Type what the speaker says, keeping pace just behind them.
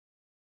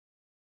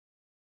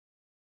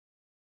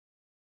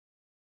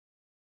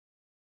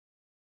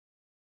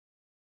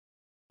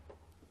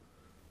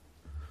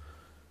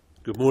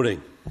Good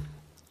morning.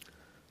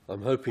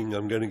 I'm hoping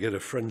I'm going to get a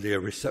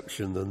friendlier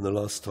reception than the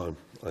last time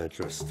I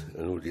addressed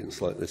an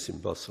audience like this in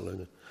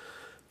Barcelona.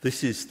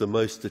 This is the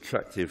most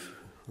attractive,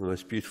 the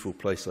most beautiful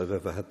place I've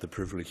ever had the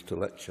privilege to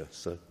lecture,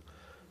 so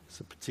it's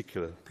a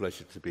particular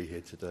pleasure to be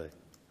here today.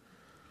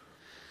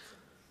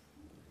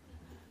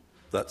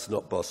 That's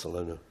not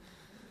Barcelona.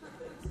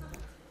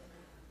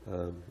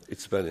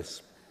 It's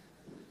Venice.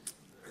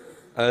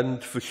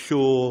 And for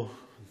sure,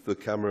 the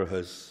camera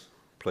has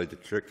played a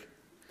trick.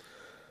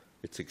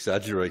 It's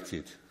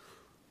exaggerated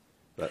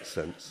that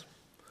sense.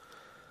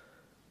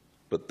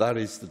 But that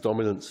is the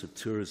dominance of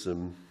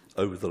tourism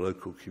over the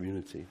local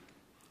community.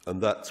 And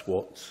that's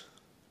what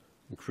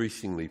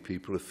increasingly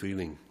people are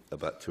feeling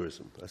about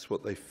tourism. That's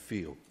what they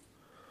feel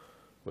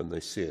when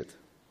they see it.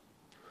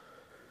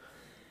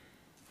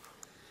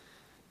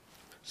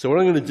 So what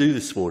I'm going to do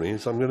this morning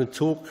is I'm going to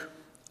talk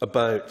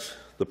about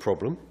the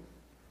problem.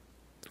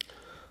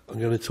 I'm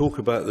going to talk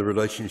about the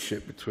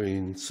relationship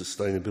between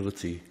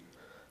sustainability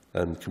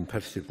and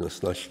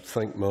competitiveness, and I should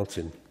thank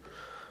Martin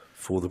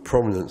for the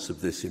prominence of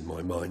this in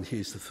my mind.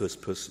 He's the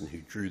first person who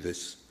drew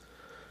this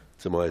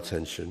to my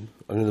attention.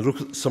 I'm going to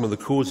look at some of the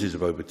causes of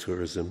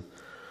overtourism,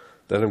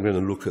 then I'm going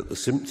to look at the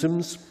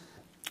symptoms,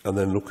 and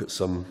then look at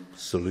some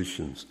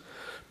solutions.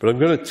 But I'm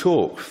going to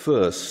talk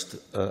first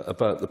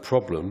about the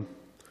problem,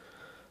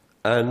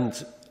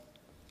 and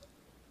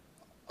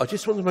I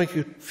just want to make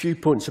a few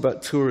points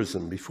about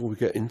tourism before we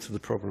get into the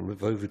problem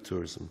of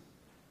overtourism.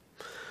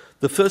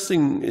 The first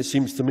thing it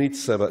seems to me to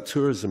say about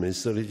tourism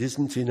is that it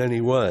isn't in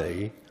any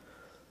way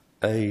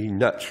a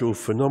natural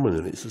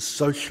phenomenon. It's a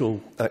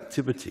social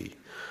activity.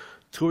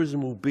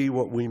 Tourism will be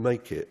what we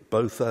make it,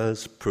 both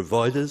as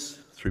providers,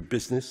 through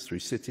business, through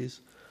cities,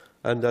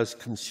 and as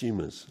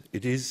consumers.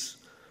 It is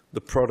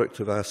the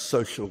product of our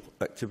social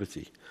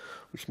activity,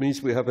 which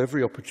means we have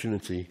every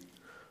opportunity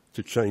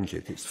to change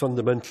it. It's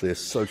fundamentally a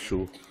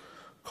social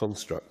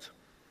construct.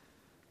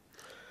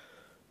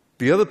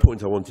 The other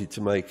point I wanted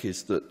to make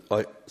is that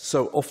I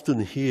so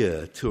often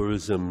hear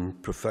tourism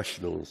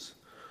professionals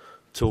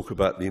talk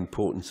about the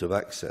importance of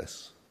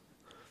access,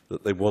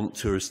 that they want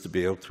tourists to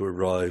be able to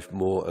arrive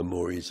more and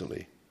more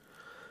easily.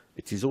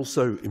 It is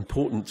also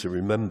important to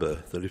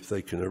remember that if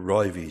they can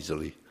arrive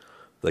easily,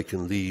 they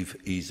can leave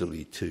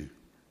easily too.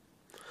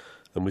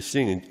 And we're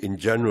seeing in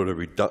general a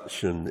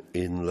reduction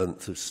in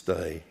length of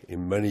stay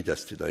in many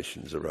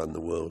destinations around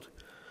the world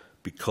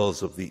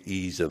because of the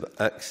ease of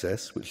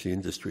access, which the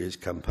industry has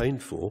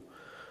campaigned for,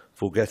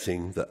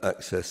 forgetting that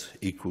access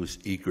equals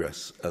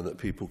egress and that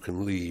people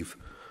can leave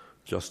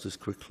just as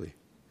quickly.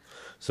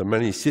 So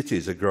many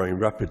cities are growing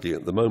rapidly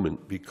at the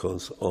moment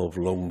because of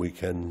long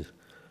weekend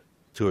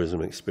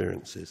tourism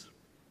experiences.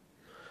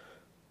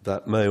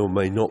 That may or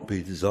may not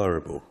be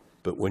desirable,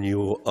 but when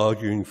you're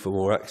arguing for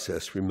more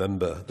access,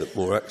 remember that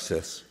more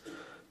access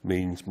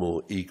means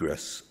more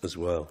egress as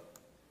well.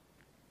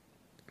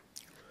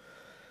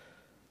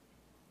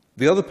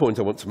 The other point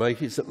I want to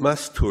make is that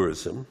mass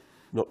tourism,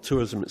 not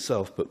tourism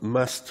itself, but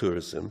mass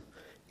tourism,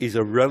 is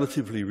a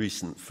relatively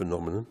recent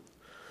phenomenon,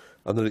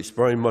 and that it's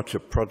very much a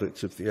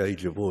product of the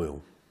age of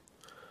oil.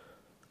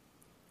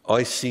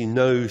 I see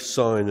no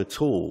sign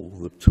at all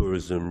of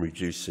tourism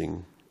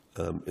reducing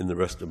in the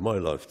rest of my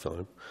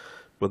lifetime,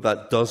 but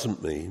that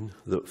doesn't mean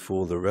that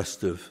for the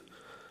rest of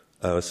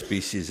our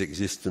species'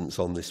 existence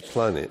on this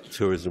planet,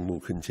 tourism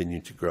will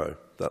continue to grow.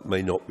 That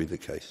may not be the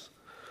case.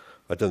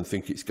 I don't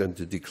think it's going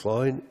to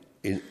decline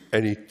in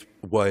any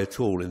way at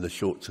all in the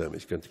short term.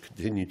 It's going to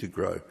continue to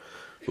grow.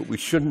 But we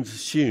shouldn't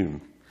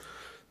assume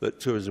that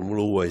tourism will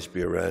always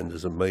be around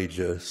as a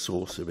major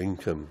source of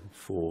income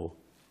for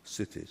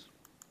cities.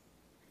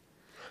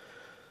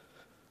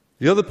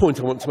 The other point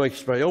I want to make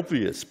is very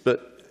obvious,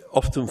 but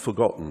often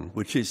forgotten,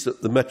 which is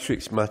that the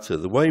metrics matter.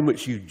 The way in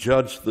which you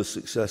judge the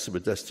success of a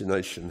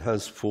destination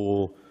has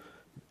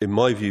in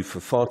my view,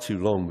 for far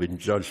too long been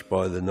judged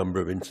by the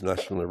number of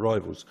international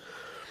arrivals.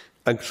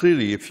 And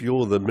clearly, if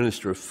you're the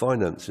Minister of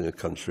Finance in a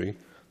country,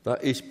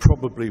 that is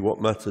probably what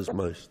matters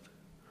most,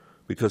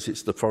 because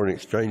it's the foreign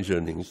exchange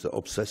earnings that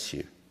obsess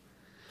you.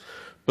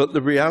 But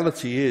the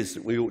reality is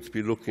that we ought to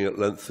be looking at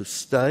length of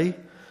stay,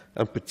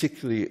 and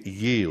particularly at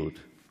yield.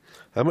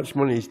 How much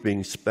money is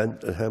being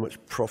spent and how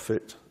much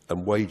profit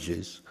and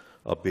wages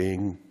are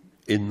being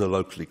in the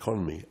local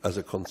economy as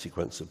a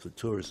consequence of the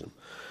tourism.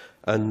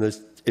 And there's,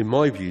 in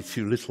my view,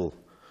 too little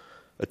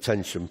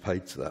attention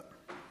paid to that.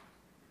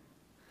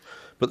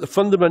 But the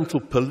fundamental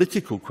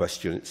political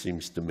question, it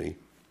seems to me,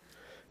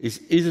 is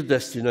a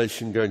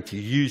destination going to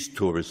use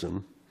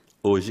tourism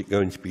or is it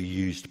going to be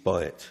used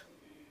by it?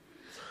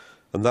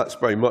 And that's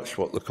very much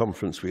what the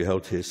conference we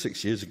held here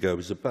 6 years ago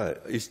was about.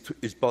 Is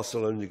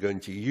Barcelona going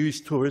to use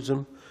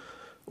tourism?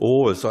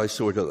 Or, as I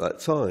saw it at that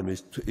time,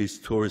 is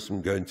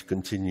tourism going to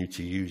continue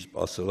to use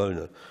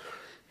Barcelona?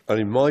 And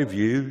in my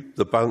view,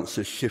 the balance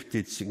has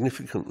shifted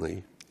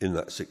significantly in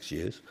that 6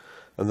 years.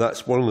 And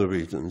that's one of the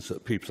reasons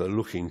that people are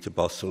looking to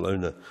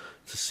Barcelona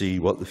to see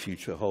what the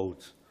future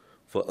holds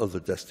for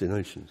other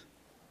destinations.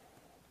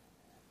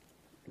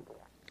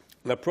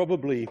 Now,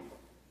 probably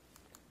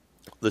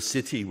The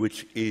city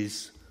which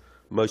is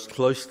most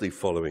closely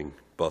following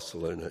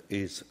Barcelona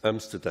is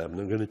Amsterdam,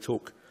 and I'm going to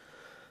talk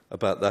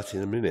about that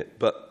in a minute.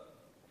 But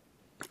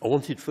I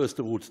wanted first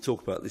of all to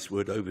talk about this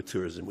word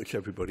overtourism, which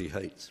everybody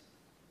hates.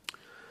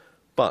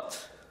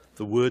 But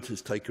the word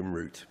has taken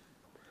root.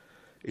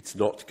 It's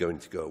not going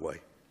to go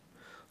away.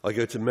 I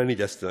go to many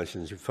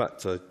destinations. In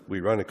fact,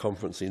 we ran a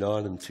conference in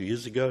Ireland 2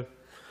 years ago,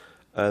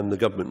 and the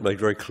government made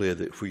very clear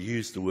that if we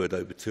used the word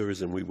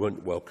overtourism, we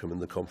weren't welcome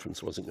and the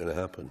conference wasn't going to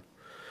happen.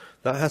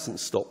 That hasn't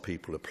stopped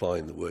people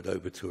applying the word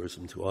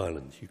overtourism to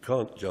Ireland. You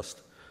can't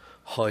just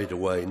hide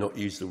away, not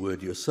use the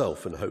word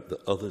yourself and hope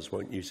that others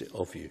won't use it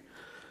of you.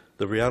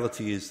 The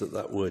reality is that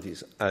that word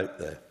is out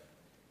there.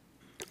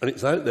 And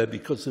it's out there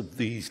because of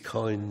these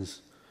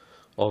kinds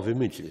of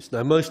images.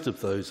 Now, most of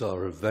those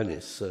are of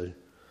Venice, so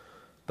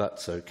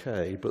that's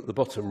okay. But the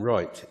bottom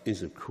right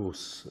is, of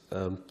course,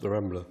 the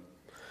Rambla.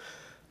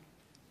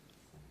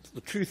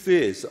 The truth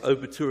is,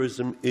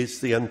 overtourism is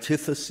the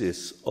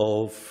antithesis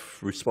of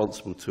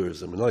responsible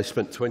tourism. And I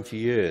spent 20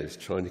 years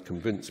trying to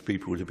convince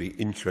people to be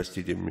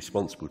interested in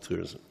responsible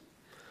tourism.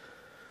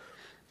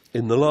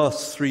 In the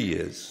last 3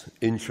 years,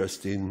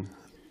 interest in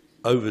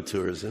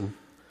overtourism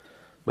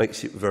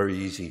makes it very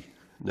easy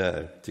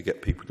now to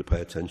get people to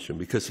pay attention,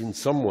 because in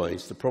some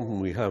ways the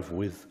problem we have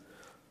with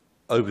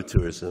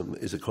overtourism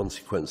is a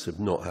consequence of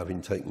not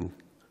having taken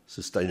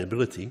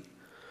sustainability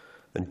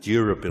and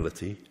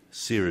durability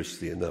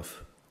seriously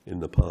enough in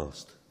the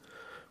past.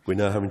 We're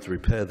now having to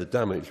repair the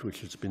damage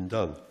which has been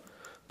done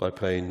by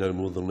paying no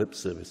more than lip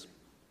service.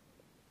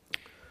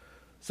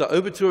 So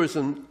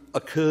overtourism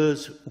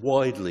occurs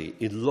widely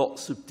in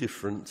lots of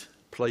different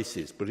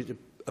places, but it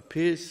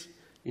appears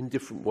in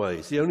different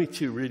ways. The only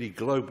two really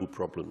global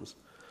problems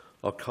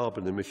are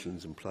carbon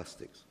emissions and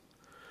plastics.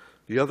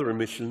 The other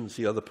emissions,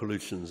 the other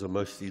pollutions are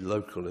mostly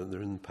local in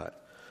their impact.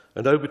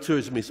 And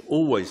overtourism is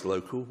always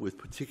local, with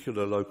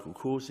particular local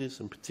causes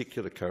and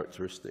particular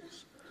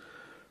characteristics.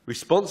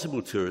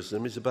 Responsible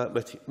tourism is about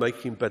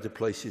making better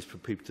places for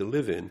people to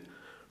live in,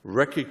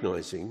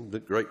 recognising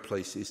that great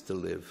places to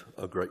live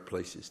are great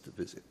places to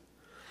visit,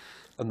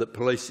 and that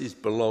places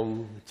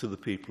belong to the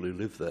people who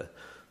live there.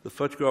 The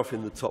photograph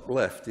in the top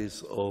left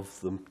is of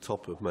the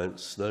top of Mount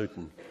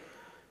Snowdon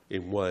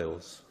in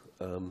Wales.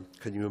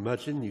 Can you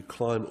imagine? You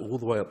climb all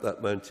the way up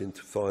that mountain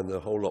to find a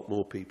whole lot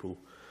more people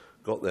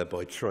got there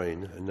by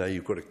train, and now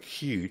you've got a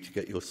queue to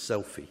get your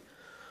selfie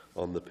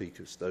on the peak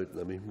of Snowdon.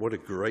 I mean, what a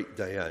great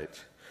day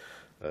out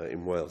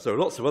in Wales. There are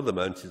lots of other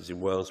mountains in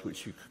Wales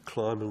which you could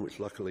climb and which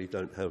luckily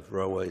don't have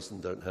railways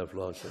and don't have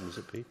large numbers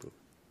of people.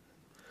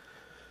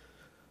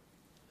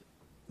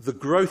 The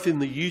growth in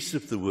the use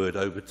of the word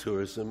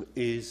overtourism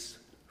is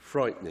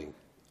frightening.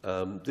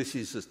 This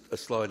is a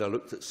slide I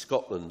looked at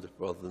Scotland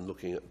rather than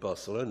looking at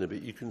Barcelona,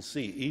 but you can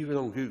see even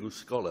on Google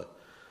Scholar,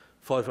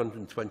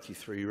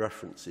 523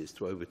 references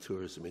to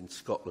overtourism in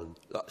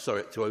Scotland, to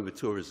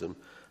overtourism,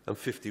 and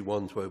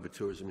 51 to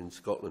overtourism in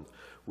Scotland.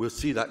 We'll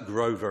see that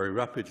grow very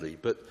rapidly,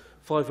 but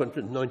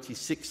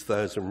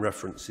 596,000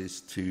 references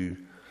to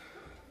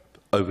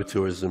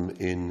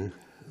overtourism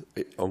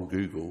on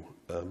Google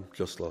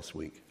just last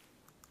week.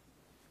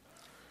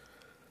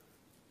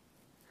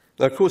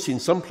 Now, of course, in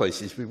some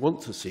places we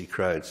want to see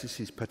crowds. This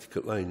is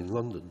Petticoat Lane in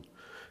London.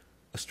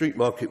 A street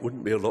market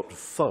wouldn't be a lot of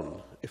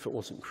fun if it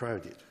wasn't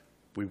crowded.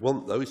 We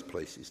want those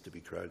places to be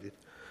crowded,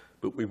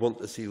 but we want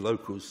to see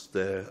locals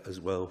there as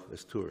well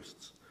as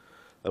tourists.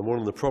 And one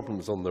of the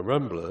problems on the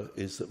Rambla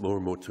is that more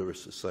and more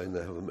tourists are saying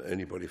they haven't met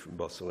anybody from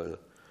Barcelona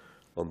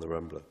on the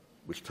Rambla,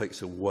 which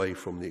takes away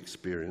from the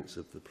experience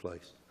of the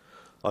place.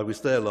 I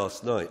was there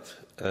last night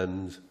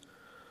and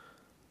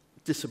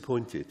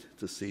disappointed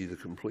to see the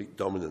complete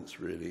dominance,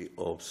 really,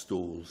 of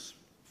stalls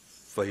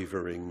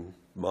favouring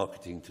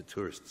marketing to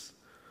tourists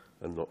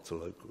and not to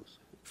locals.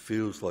 It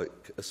feels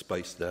like a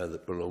space now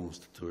that belongs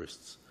to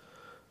tourists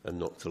and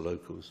not to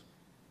locals.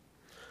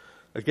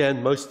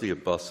 Again, mostly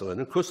of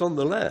Barcelona. Of course, on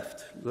the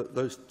left,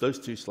 those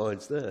two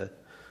slides there,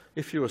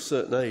 if you're a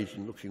certain age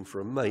and looking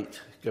for a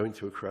mate, going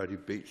to a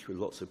crowded beach with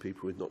lots of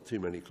people with not too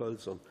many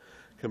clothes on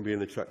can be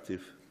an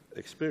attractive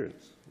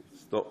experience.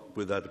 It's not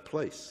without a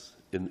place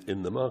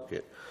in the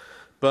market.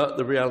 But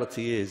the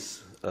reality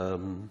is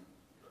that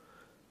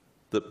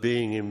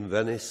being in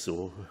Venice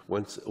or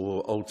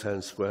Old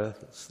Town Square,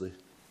 that's the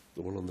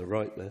one on the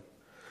right there,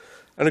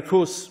 and of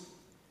course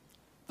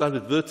that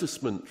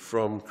advertisement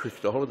from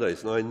Cricketer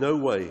Holidays, and I in no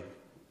way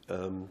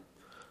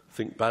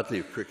think badly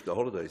of Cricketer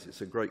Holidays,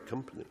 it's a great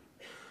company.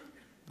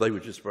 They were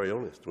just very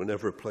honest.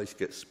 Whenever a place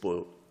gets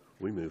spoilt,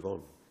 we move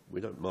on.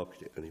 We don't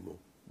market it anymore.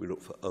 We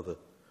look for other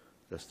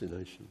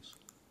destinations.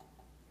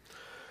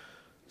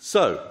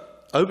 So,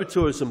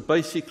 overtourism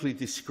basically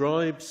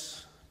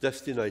describes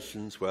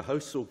destinations where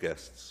hosts or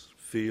guests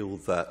feel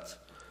that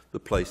the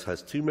place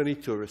has too many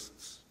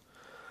tourists,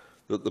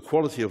 that the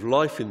quality of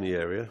life in the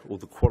area or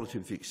the quality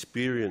of the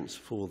experience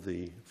for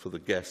the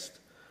guest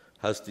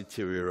has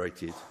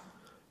deteriorated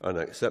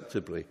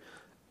unacceptably.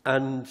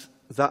 And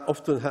that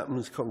often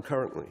happens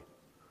concurrently.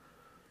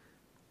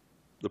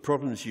 the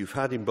problems you've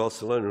had in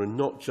Barcelona are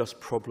not just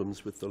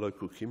problems with the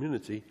local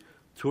community.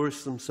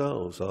 Tourists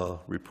themselves are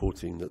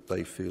reporting that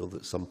they feel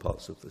that some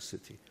parts of the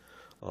city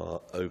are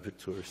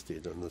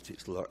over-touristed and that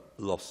it's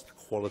lost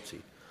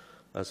quality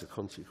as a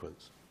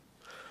consequence.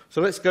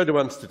 So let's go to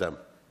Amsterdam,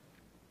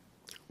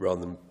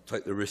 rather than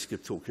take the risk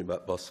of talking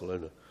about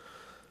Barcelona.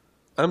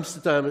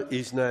 Amsterdam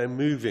is now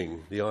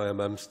moving the I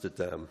Am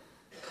Amsterdam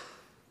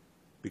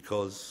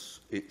because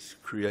it's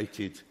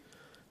created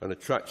an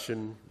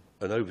attraction,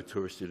 an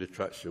over-touristed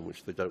attraction,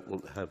 which they don't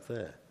want to have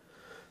there.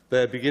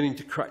 They're beginning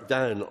to crack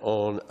down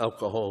on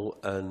alcohol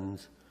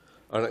and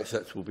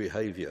unacceptable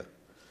behaviour.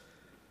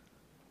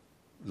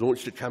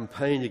 Launched a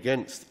campaign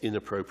against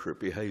inappropriate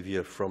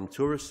behaviour from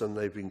tourists, and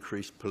they've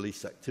increased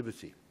police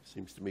activity.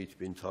 Seems to me to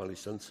be entirely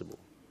sensible.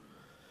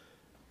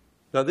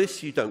 Now,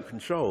 this you don't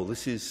control.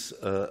 This is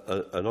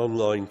an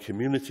online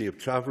community of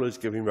travellers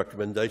giving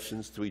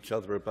recommendations to each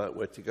other about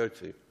where to go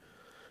to.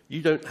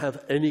 You don't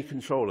have any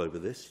control over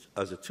this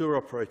as a tour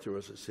operator or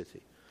as a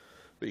city.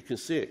 But you can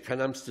see it. Can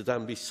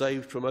Amsterdam be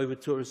saved from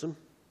over-tourism?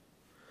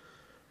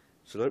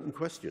 It's an open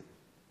question.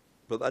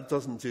 But that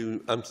doesn't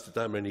do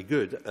Amsterdam any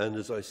good. And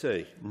as I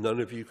say, none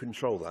of you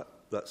control that.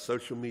 That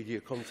social media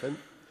content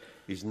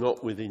is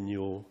not within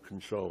your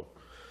control.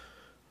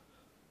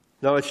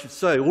 Now, I should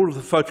say, all of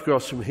the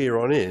photographs from here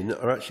on in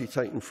are actually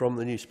taken from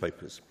the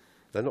newspapers.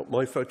 They're not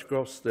my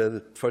photographs. They're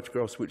the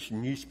photographs which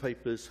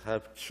newspapers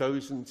have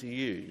chosen to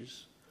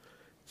use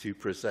to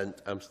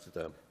present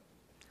Amsterdam.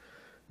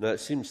 Now, it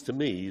seems to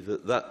me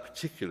that that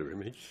particular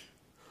image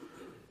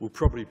will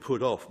probably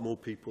put off more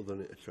people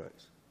than it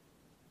attracts.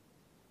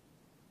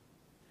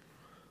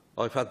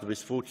 I've had the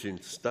misfortune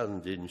to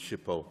stand in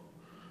Schiphol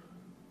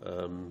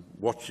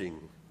watching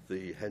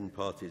the hen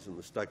parties and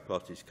the stag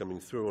parties coming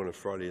through on a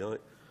Friday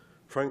night,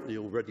 frankly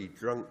already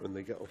drunk when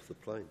they get off the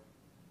plane.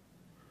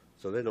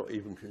 So they're not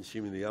even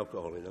consuming the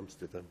alcohol in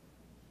Amsterdam.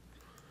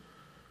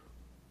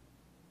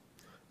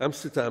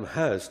 Amsterdam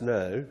has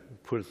now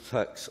put a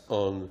tax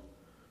on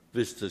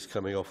visitors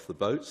coming off the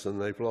boats,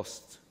 and they've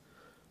lost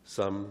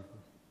some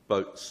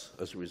boats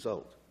as a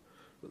result.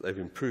 But they've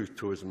improved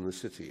tourism in the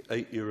city.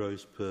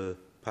 €8 per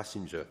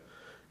passenger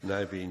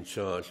now being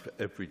charged for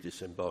every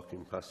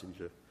disembarking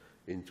passenger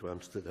into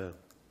Amsterdam.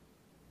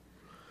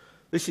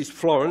 This is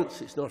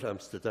Florence, it's not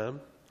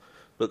Amsterdam,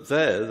 but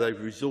there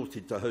they've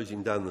resorted to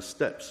hosing down the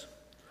steps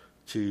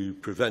to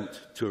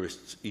prevent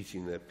tourists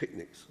eating their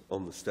picnics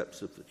on the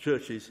steps of the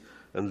churches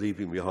and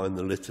leaving behind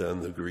the litter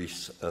and the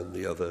grease and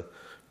the other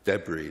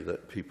debris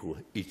that people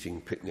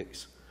eating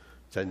picnics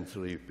tend to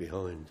leave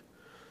behind.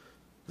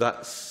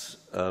 That's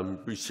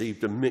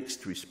received a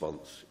mixed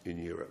response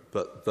in Europe,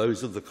 but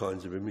those are the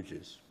kinds of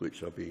images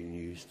which are being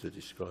used to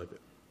describe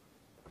it.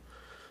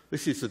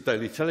 This is the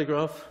Daily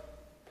Telegraph,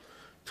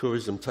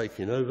 tourism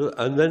taking over,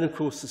 and then, of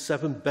course, the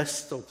 7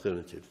 best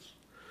alternatives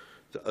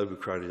to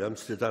overcrowded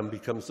Amsterdam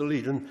becomes the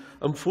lead. And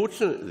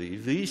unfortunately,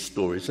 these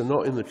stories are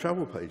not in the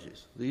travel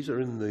pages. These are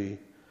in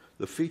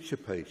the feature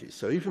pages.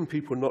 So even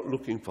people not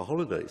looking for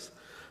holidays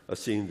are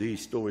seeing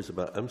these stories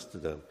about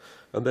Amsterdam.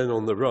 And then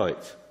on the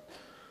right,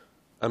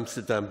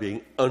 Amsterdam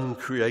being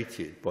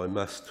uncreated by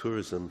mass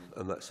tourism,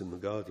 and that's in The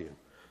Guardian.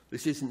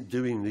 This isn't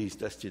doing these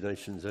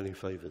destinations any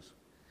favours.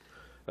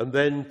 And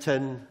then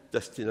 10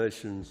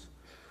 destinations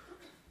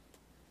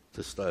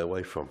to stay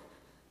away from.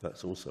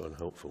 That's also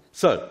unhelpful.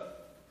 So,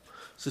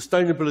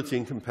 sustainability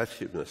and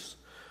competitiveness.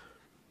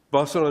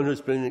 Barcelona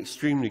has been an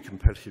extremely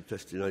competitive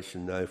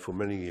destination now for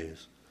many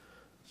years.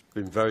 It's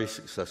been very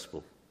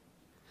successful.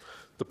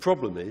 The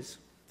problem is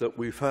that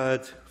we've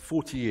had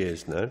 40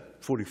 years now,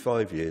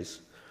 45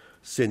 years,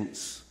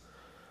 since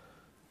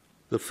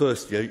the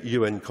first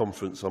UN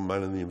Conference on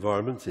Man and the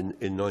Environment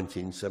in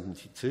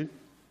 1972.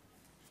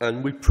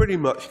 And we pretty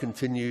much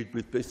continued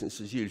with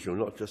business as usual,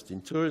 not just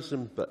in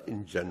tourism, but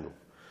in general.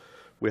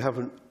 We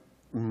haven't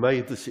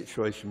made the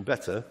situation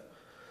better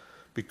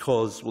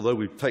because, although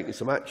we've taken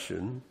some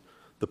action,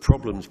 the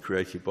problems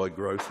created by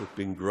growth have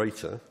been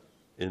greater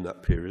in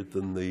that period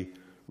than the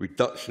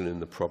reduction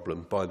in the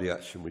problem by the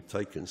action we've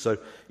taken. So,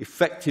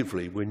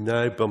 effectively, we're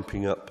now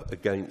bumping up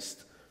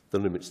against the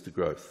limits to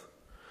growth.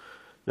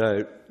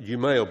 Now, you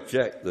may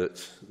object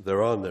that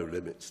there are no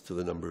limits to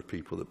the number of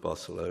people that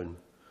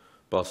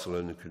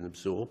Barcelona can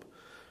absorb,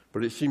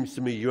 but it seems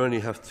to me you only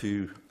have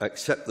to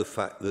accept the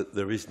fact that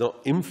there is not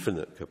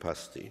infinite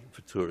capacity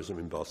for tourism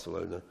in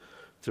Barcelona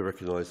to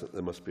recognise that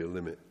there must be a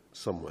limit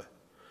somewhere.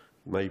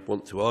 You may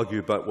want to argue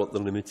about what the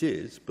limit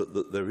is, but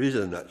that there is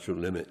a natural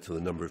limit to the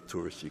number of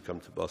tourists who come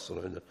to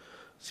Barcelona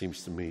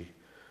seems to me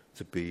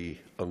to be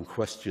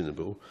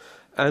unquestionable.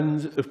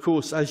 And, of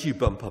course, as you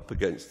bump up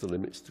against the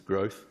limits to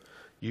growth,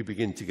 you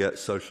begin to get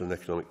social and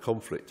economic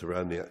conflict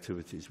around the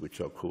activities which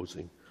are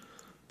causing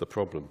the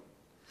problem.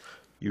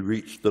 You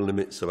reach the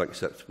limits of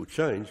acceptable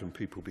change and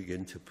people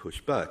begin to push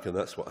back, and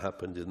that's what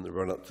happened in the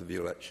run-up to the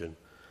election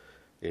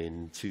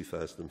in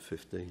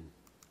 2015.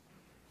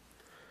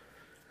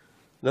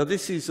 Now,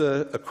 this is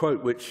a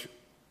quote which,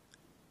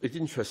 it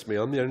interests me.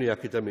 I'm the only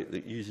academic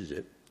that uses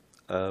it,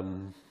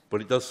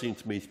 but it does seem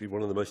to me to be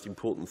one of the most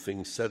important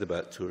things said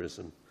about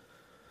tourism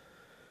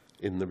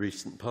in the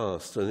recent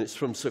past. And it's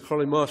from Sir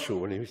Colin Marshall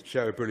when he was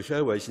chair of British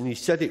Airways, and he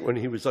said it when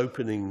he was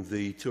opening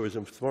the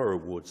Tourism for Tomorrow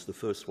Awards, the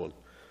first one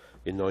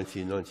in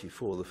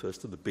 1994, the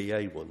first of the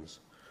BA ones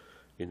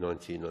in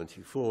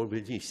 1994.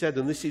 But he said,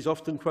 and this is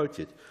often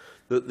quoted,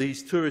 that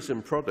these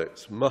tourism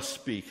products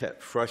must be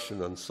kept fresh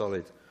and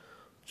unsullied,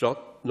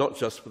 not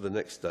just for the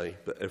next day,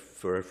 but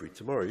for every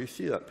tomorrow. You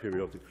see that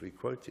periodically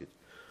quoted.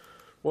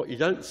 What you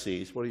don't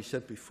see is what he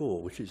said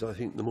before, which is, I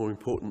think, the more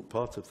important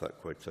part of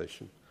that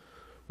quotation,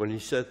 when he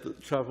said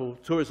that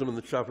tourism and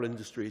the travel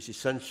industry is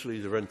essentially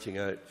the renting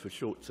out for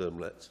short-term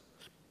lets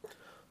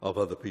of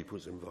other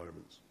people's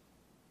environments.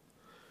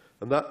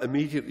 And that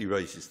immediately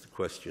raises the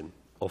question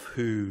of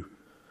who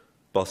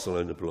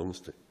Barcelona belongs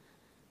to.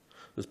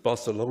 Does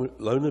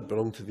Barcelona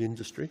belong to the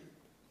industry?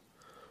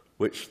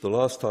 Which the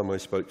last time I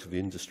spoke to the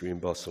industry in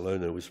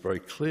Barcelona was very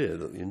clear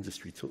that the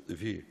industry took the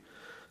view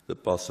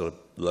that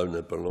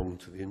Barcelona belonged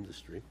to the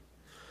industry.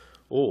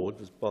 Or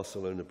does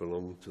Barcelona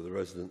belong to the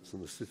residents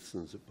and the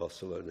citizens of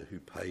Barcelona who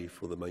pay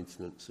for the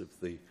maintenance of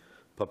the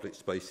public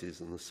spaces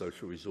and the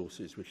social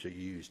resources which are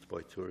used by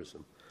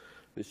tourism?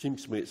 And it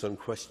seems to me it's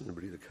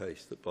unquestionably the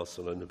case that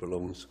Barcelona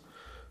belongs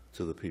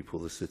to the people,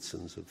 the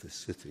citizens of this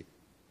city.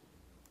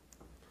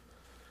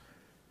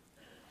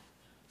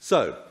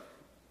 So,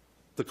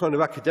 the kind of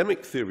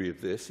academic theory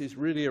of this is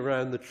really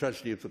around the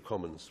tragedy of the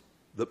commons,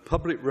 that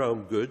public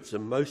realm goods,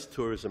 and most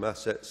tourism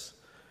assets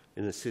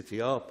in a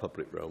city are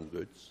public realm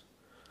goods,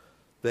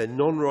 they're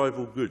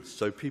non-rival goods,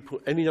 so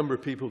any number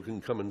of people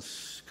can come and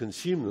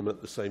consume them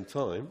at the same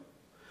time.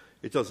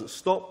 It doesn't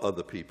stop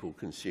other people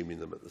consuming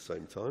them at the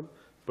same time,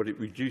 but it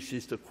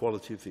reduces the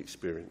quality of the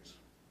experience.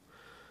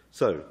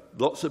 So,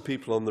 lots of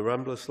people on the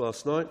Ramblas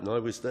last night, and I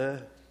was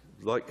there,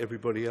 like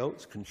everybody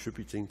else,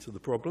 contributing to the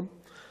problem.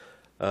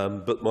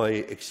 But my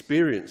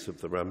experience of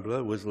the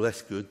Rambla was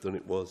less good than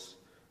it was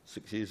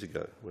 6 years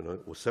ago,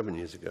 or 7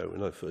 years ago,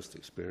 when I first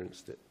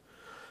experienced it.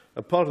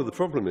 And part of the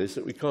problem is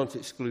that we can't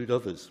exclude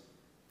others.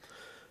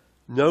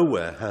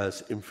 Nowhere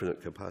has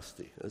infinite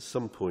capacity. At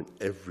some point,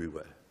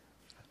 everywhere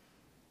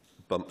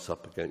bumps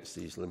up against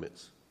these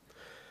limits.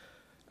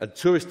 And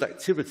tourist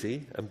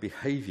activity and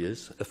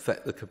behaviours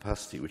affect the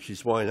capacity, which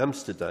is why in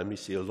Amsterdam you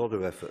see a lot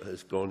of effort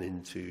has gone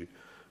into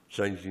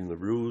changing the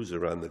rules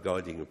around the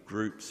guiding of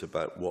groups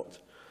about what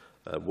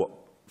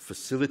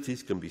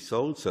facilities can be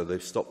sold. So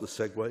they've stopped the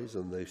segways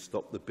and they've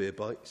stopped the beer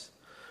bikes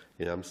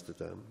in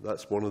Amsterdam.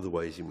 That's one of the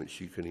ways in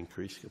which you can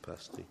increase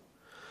capacity.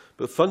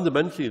 But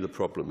fundamentally the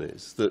problem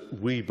is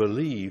that we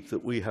believe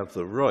that we have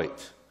the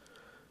right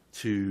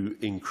to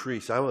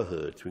increase our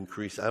herd, to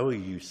increase our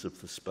use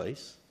of the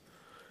space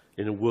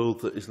in a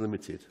world that is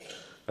limited.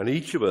 And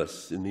each of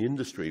us in the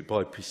industry,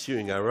 by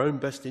pursuing our own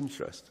best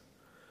interest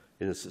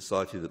in a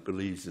society that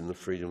believes in the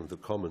freedom of the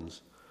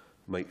commons,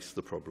 makes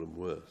the problem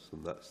worse,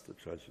 and that's the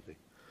tragedy.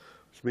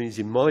 Which means,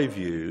 in my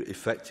view,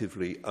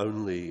 effectively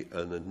only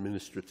an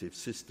administrative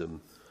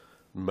system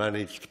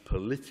managed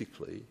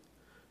politically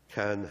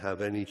can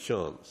have any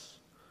chance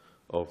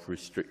of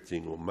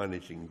restricting or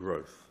managing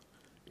growth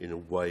in a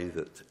way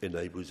that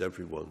enables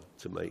everyone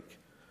to make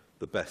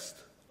the best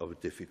of a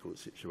difficult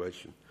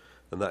situation.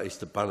 And that is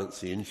to balance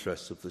the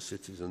interests of the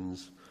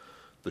citizens,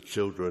 the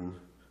children,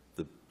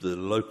 the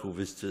local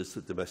visitors,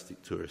 the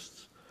domestic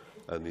tourists,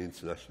 and the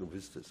international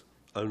visitors.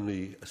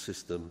 Only a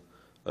system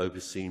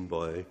overseen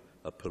by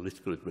a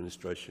political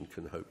administration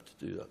can hope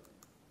to do that.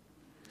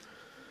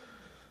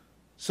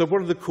 So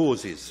what are the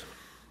causes?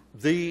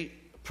 The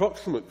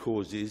proximate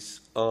causes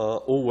are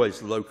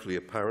always locally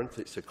apparent.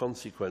 It's a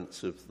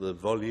consequence of the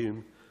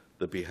volume,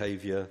 the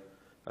behaviour,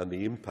 and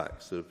the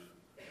impacts of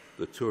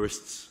the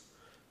tourists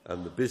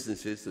and the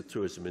businesses, the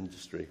tourism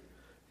industry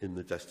in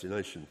the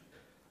destination.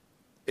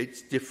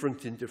 It's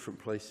different in different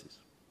places.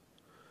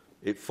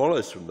 It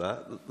follows from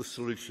that the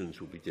solutions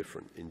will be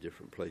different in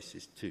different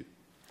places too.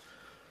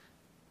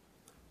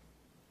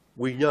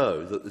 We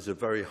know that there's a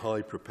very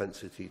high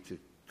propensity to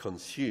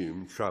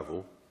consume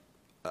travel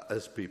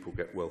as people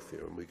get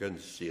wealthier, and we're going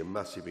to see a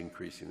massive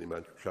increase in the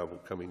amount of travel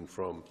coming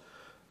from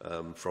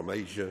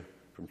Asia,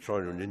 from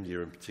China and India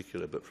in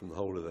particular, but from the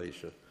whole of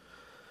Asia.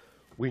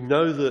 We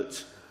know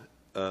that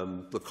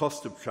the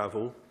cost of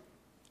travel,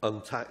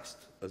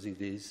 untaxed as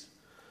it is,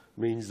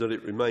 means that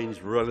it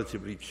remains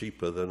relatively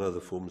cheaper than other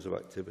forms of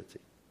activity.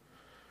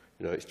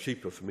 You know, it's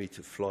cheaper for me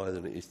to fly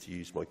than it is to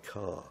use my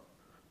car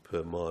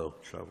per mile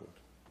travelled.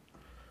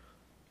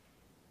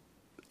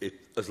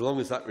 As long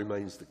as that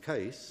remains the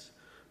case,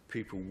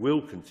 people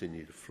will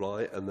continue to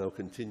fly and they'll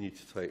continue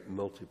to take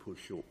multiple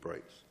short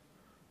breaks,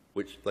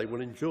 which they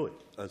will enjoy,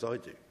 as I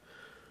do.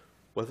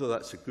 Whether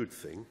that's a good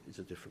thing is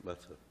a different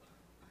matter.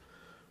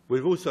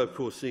 We've also, of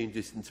course, seen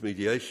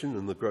disintermediation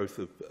and the growth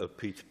of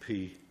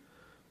P2P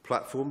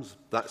platforms.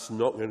 That's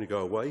not going to go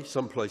away.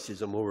 Some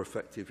places are more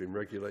effective in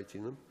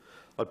regulating them.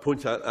 I'd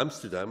point out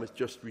Amsterdam has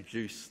just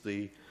reduced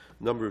the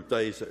number of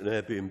days that an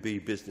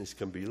Airbnb business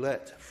can be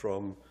let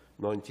from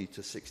 90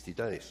 to 60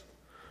 days.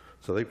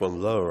 So they've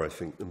gone lower, I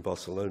think, than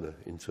Barcelona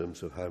in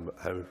terms of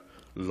how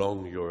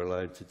long you're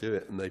allowed to do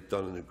it. And they've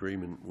done an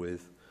agreement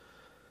with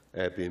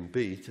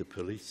Airbnb to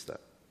police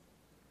that.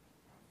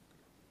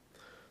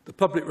 The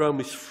public realm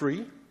is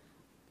free,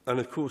 and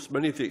of course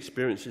many of the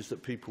experiences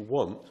that people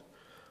want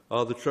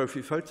are the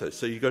trophy photos.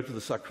 So you go to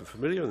the Sacra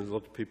Familia, and a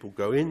lot of people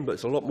go in, but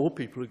it's a lot more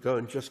people who go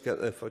and just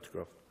get their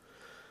photograph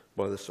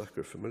by the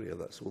Sacra Familia.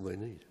 That's all they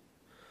need.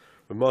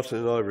 When Martin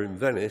and I were in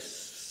Venice,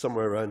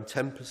 somewhere around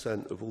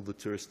 10% of all the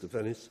tourists to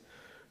Venice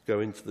go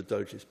into the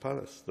Doge's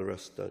Palace. The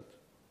rest don't.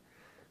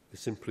 They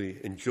simply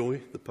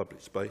enjoy the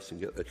public space and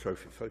get their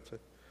trophy photo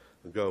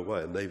and go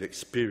away, and they've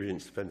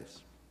experienced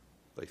Venice,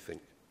 they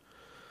think.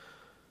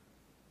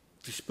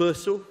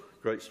 Dispersal,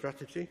 great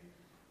strategy,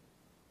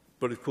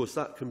 but of course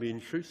that can be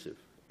intrusive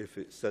if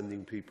it's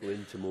sending people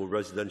into more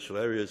residential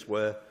areas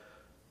where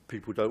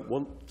people don't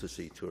want to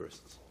see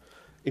tourists.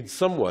 In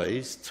some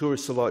ways,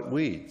 tourists are like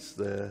weeds.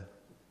 They're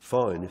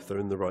fine if they're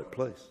in the right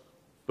place,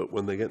 but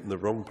when they get in the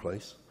wrong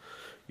place,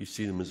 you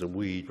see them as a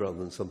weed rather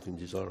than something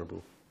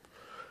desirable.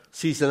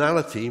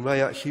 Seasonality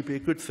may actually be a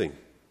good thing.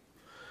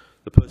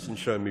 The person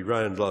showing me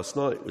round last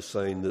night was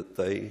saying that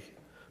they,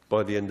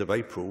 by the end of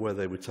April, where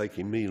they were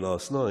taking me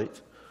last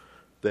night,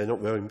 they're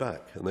not going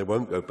back, and they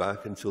won't go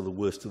back until the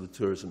worst of the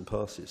tourism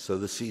passes. So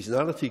the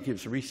seasonality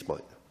gives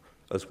respite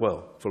as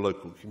well for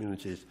local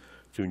communities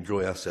to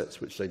enjoy assets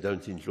which they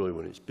don't enjoy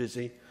when it's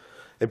busy.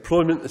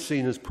 Employment is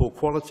seen as poor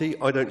quality.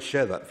 I don't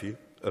share that view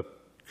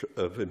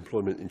of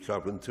employment in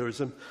travel and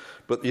tourism,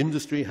 but the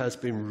industry has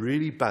been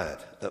really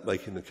bad at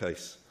making the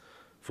case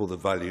for the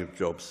value of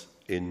jobs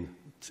in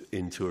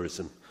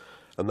tourism.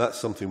 And that's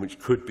something which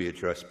could be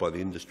addressed by the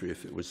industry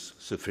if it was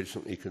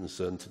sufficiently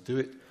concerned to do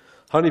it.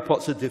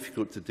 Honeypots are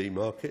difficult to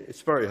demarket.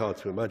 It's very hard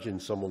to imagine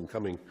someone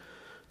coming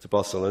to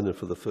Barcelona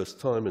for the first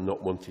time and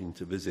not wanting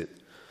to visit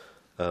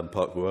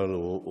Park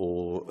Güell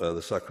or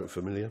the Sacra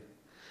Familia.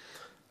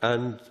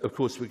 And, of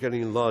course, we're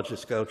getting larger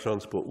scale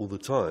transport all the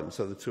time,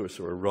 so the tourists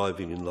are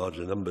arriving in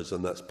larger numbers,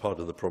 and that's part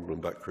of the problem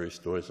about cruise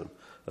tourism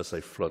as they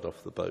flood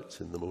off the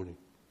boats in the morning.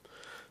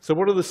 So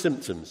what are the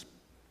symptoms?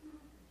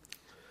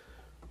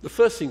 The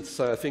first thing to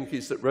say, I think,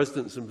 is that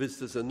residents and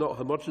visitors are not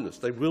homogenous.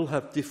 They will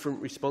have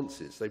different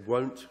responses. They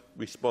won't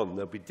respond.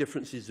 There'll be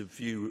differences of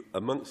view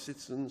amongst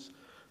citizens.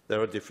 There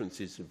are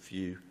differences of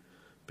view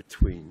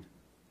between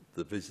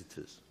the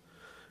visitors.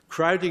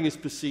 Crowding is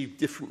perceived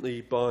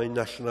differently by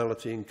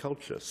nationality and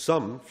culture.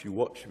 Some, if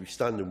you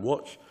stand and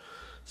watch,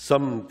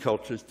 some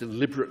cultures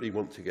deliberately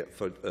want to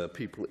get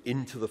people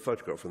into the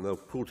photograph, and they'll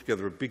pull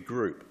together a big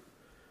group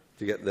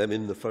to get them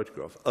in the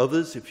photograph.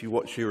 Others, if you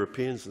watch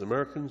Europeans and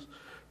Americans,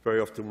 very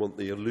often want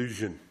the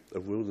illusion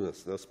of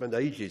wilderness. They'll spend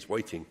ages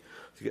waiting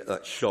to get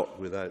that shot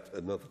without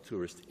another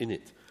tourist in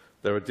it.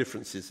 There are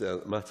differences there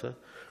that matter.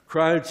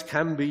 Crowds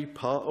can be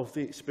part of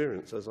the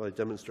experience, as I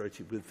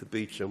demonstrated with the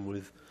beach and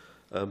with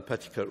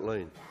Petticoat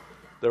Lane.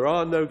 There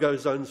are no-go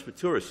zones for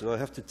tourists, and I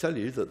have to tell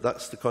you that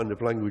that's the kind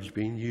of language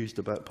being used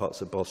about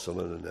parts of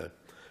Barcelona now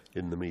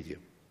in the media.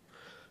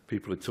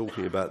 People are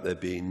talking about there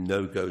being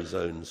no-go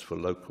zones for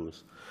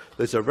locals.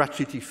 There's a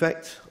ratchet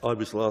effect. I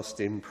was last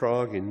in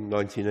Prague in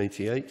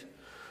 1988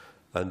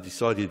 and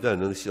decided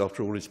then, and this is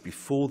after all, it's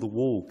before the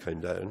wall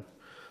came down,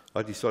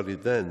 I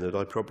decided then that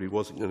I probably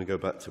wasn't going to go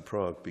back to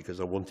Prague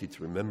because I wanted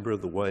to remember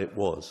the way it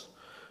was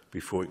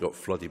before it got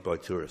flooded by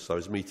tourists. I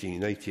was meeting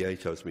in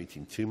 88, I was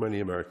meeting too many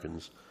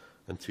Americans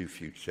and too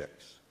few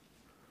Czechs.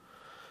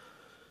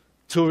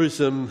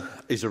 Tourism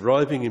is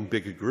arriving in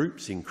bigger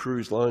groups, in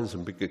cruise lines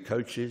and bigger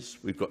coaches.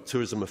 We've got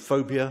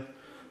tourismophobia,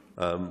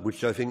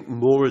 which I think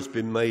more has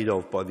been made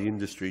of by the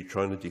industry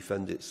trying to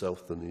defend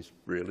itself than is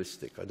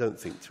realistic. I don't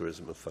think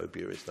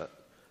tourismophobia is that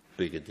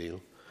big a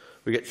deal.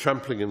 We get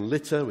trampling and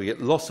litter, we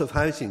get loss of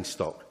housing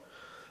stock.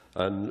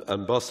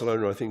 And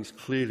Barcelona, I think, is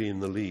clearly in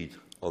the lead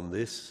on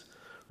this.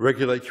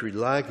 Regulatory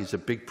lag is a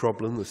big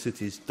problem. The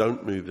cities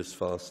don't move as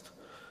fast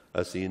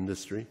as the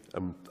industry,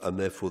 and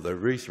therefore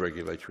there is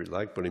regulatory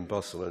lag, but in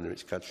Barcelona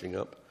it's catching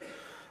up.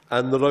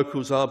 And the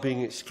locals are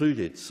being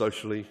excluded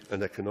socially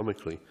and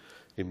economically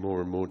in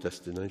more and more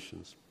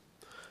destinations.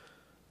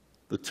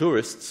 The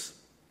tourists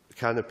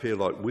can appear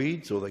like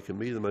weeds, or they can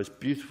be the most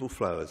beautiful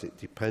flowers. It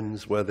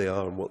depends where they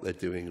are and what they're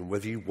doing and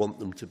whether you want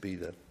them to be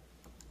there.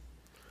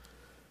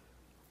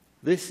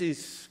 This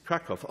is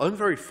Krakow. I'm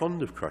very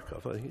fond of Krakow.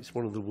 I think it's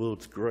one of the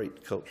world's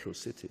great cultural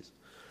cities.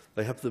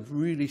 They have the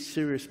really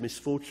serious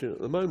misfortune at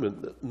the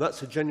moment, and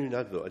that's a genuine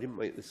advert. I didn't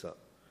make this up.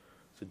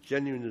 It's a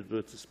genuine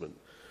advertisement.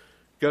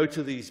 Go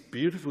to these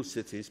beautiful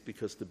cities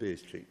because the beer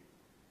is cheap.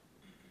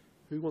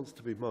 Who wants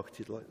to be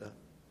marketed like that?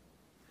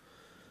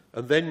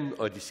 And then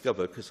I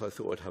discovered, because I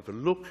thought I'd have a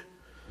look,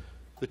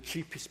 the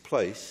cheapest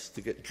place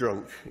to get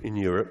drunk in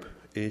Europe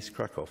is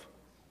Krakow.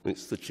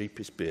 It's the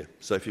cheapest beer.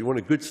 So if you want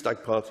a good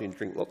stag party and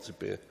drink lots of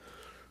beer,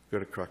 go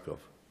to Krakow.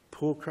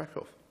 Poor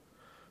Krakow.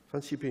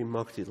 Fancy being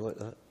marketed like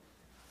that.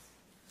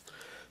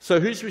 So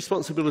whose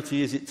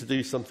responsibility is it to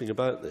do something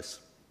about this?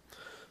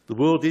 The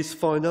world is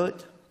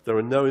finite. There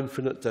are no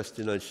infinite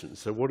destinations.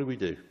 So what do we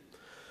do?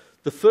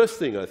 The first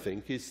thing, I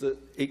think, is that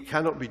it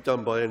cannot be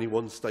done by any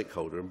one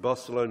stakeholder. In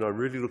Barcelona, I'm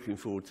really looking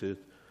forward to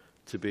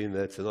being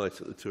there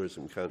tonight at the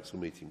Tourism Council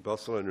meeting.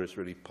 Barcelona has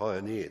really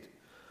pioneered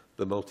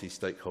the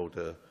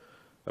multi-stakeholder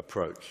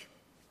approach.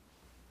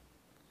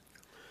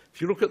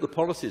 If you look at the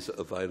policies that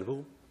are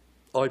available,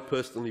 I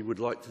personally would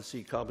like to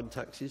see carbon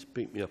taxes.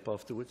 Beat me up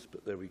afterwards,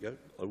 but there we go.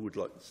 I would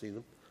like to see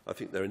them. I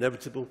think they're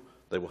inevitable.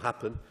 They will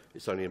happen.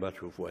 It's only a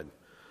matter of when.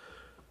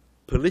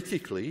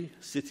 Politically,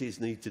 cities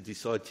need to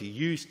decide to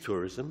use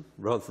tourism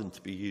rather than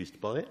to be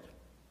used by it.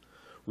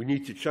 We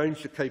need to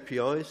change the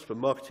KPIs for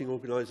marketing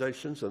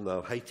organisations, and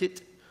they'll hate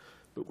it,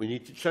 but we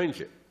need to change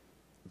it.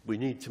 We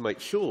need to make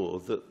sure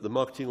that the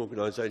marketing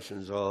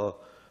organisations are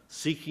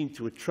seeking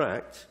to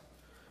attract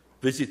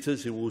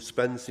visitors who will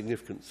spend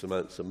significant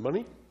amounts of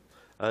money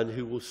and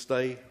who will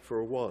stay for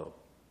a while.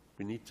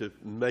 We need to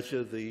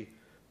measure the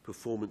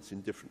performance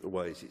in different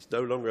ways. It's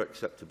no longer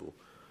acceptable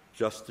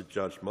just to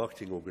judge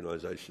marketing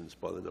organisations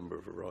by the number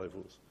of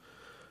arrivals.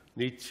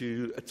 Need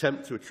to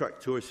attempt to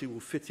attract tourists who will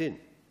fit in.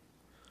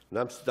 And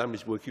Amsterdam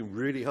is working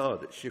really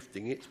hard at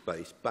shifting its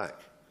base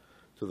back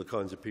to the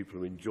kinds of people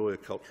who enjoy a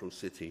cultural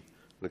city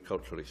and a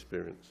cultural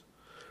experience.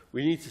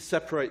 We need to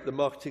separate the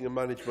marketing and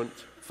management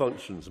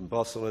functions, and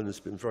Barcelona has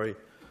been very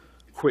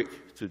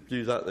quick to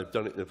do that. They've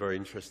done it in a very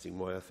interesting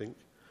way, I think.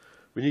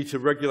 We need to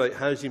regulate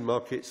housing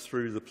markets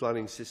through the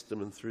planning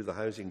system and through the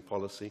housing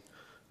policy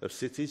of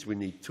cities. We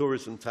need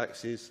tourism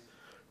taxes.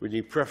 We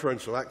need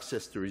preferential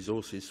access to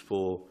resources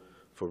for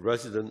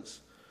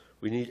residents.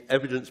 We need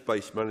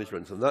evidence-based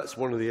management, and that's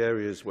one of the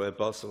areas where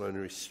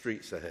Barcelona is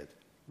streets ahead,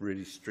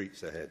 really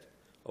streets ahead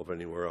of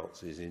anywhere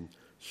else, is in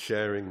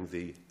sharing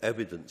the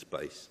evidence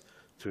base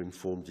to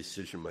inform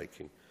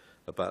decision-making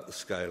about the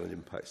scale and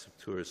impacts of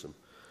tourism.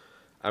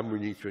 And we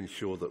need to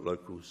ensure that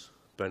locals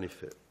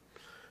benefit.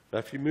 Now,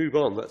 if you move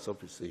on, that's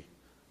obviously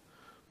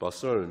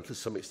Barcelona, and to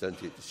some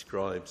extent it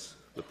describes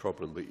the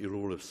problem, but you'll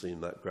all have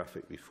seen that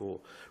graphic before.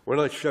 When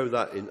I show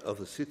that in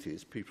other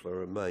cities, people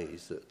are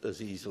amazed that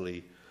as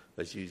easily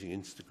as using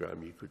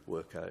Instagram, you could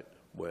work out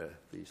where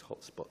these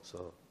hotspots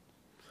are.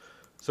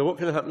 So what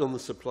can happen on the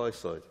supply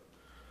side?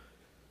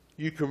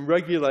 You can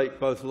regulate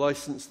both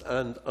licensed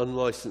and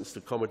unlicensed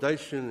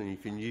accommodation, and you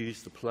can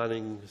use the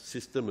planning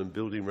system and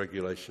building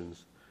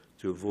regulations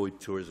to avoid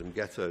tourism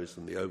ghettos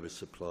and the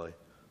oversupply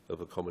of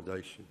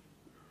accommodation.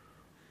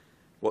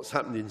 What's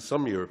happened in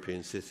some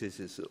European cities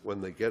is that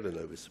when they get an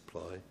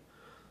oversupply,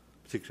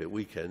 particularly at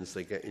weekends,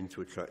 they get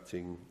into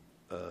attracting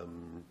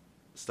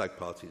stag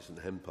parties and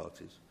hen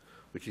parties,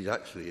 which is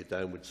actually a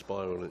downward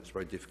spiral, and it's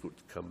very difficult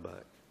to come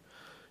back.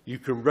 You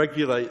can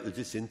regulate the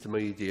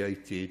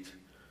disintermediated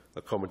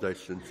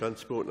accommodation and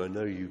transport, and I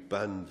know you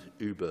banned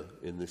Uber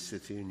in this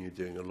city, and you're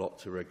doing a lot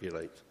to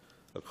regulate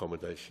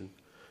accommodation.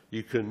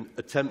 You can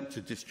attempt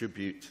to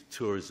distribute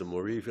tourism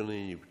more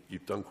evenly.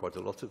 You've done quite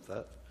a lot of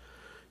that.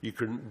 You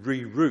can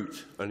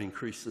reroute and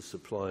increase the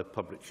supply of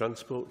public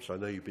transport, which I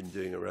know you've been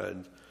doing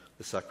around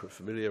the Sacra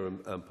Familia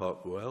and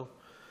Park Güell.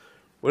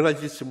 When I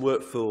did some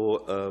work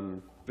for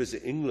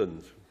Visit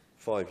England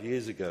 5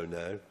 years ago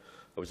now,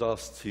 I was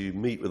asked to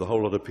meet with a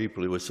whole lot of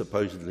people who were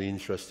supposedly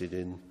interested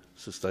in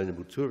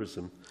sustainable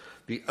tourism.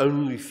 The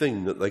only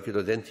thing that they could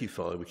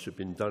identify which had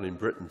been done in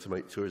Britain to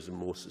make tourism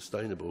more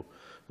sustainable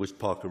was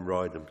park and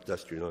ride and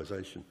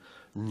pedestrianisation,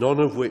 none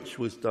of which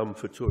was done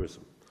for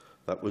tourism.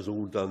 That was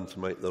all done to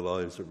make the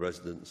lives of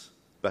residents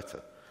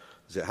better.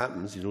 As it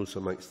happens, it also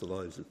makes the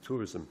lives of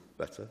tourism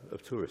better,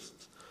 of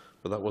tourists.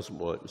 But that wasn't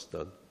why it was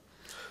done.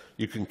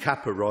 You can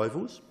cap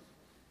arrivals.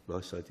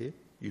 Nice idea.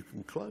 You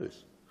can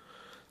close.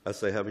 As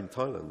they have in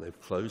Thailand,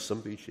 they've closed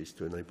some beaches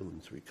to enable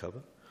them to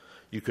recover.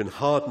 You can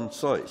harden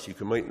sites. You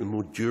can make them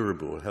more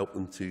durable and help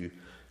them to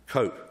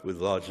cope with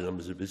larger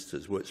numbers of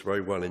visitors. Works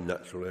very well in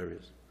natural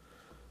areas.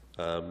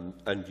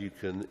 And you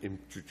can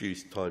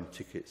introduce time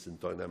tickets and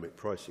dynamic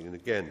pricing. And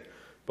again,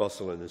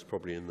 Barcelona is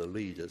probably in the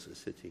lead as a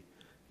city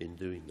in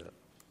doing that.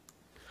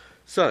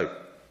 So,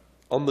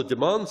 on the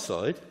demand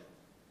side,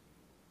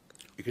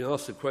 you can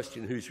ask the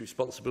question, whose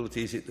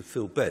responsibility is it to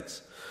fill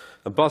beds?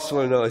 And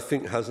Barcelona, I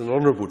think, has an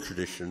honourable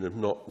tradition of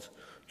not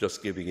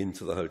just giving in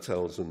to the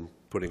hotels and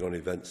putting on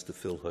events to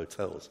fill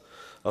hotels.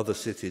 Other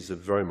cities have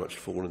very much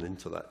fallen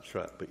into that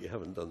trap, but you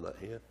haven't done that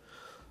here.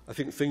 I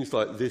think things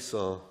like this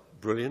are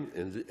brilliant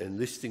in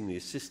enlisting the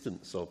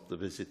assistance of the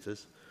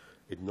visitors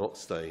in not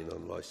staying in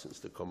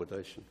unlicensed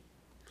accommodation.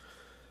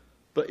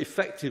 But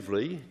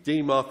effectively,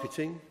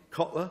 demarketing,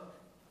 Kotler,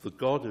 the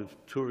god of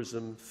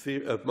tourism,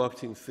 of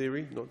marketing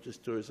theory, not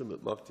just tourism,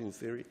 but marketing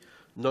theory,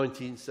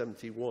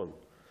 1971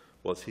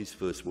 was his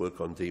first work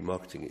on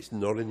demarketing. It's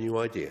not a new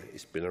idea.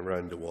 It's been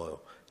around a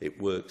while.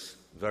 It works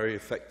very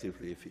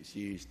effectively if it's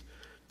used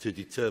to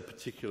deter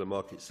particular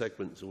market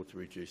segments or to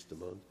reduce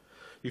demand.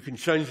 You can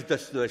change the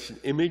destination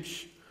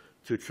image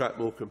to attract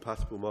more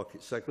compatible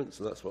market segments,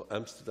 and that's what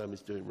Amsterdam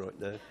is doing right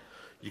now.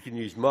 You can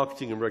use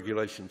marketing and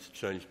regulation to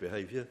change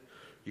behaviour.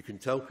 You can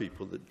tell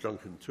people that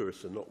drunken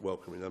tourists are not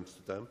welcome in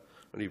Amsterdam,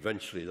 and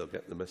eventually they'll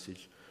get the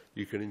message.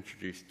 You can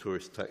introduce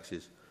tourist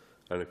taxes,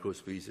 and of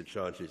course visa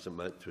charges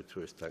amount to a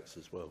tourist tax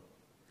as well.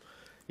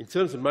 In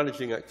terms of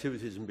managing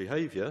activities and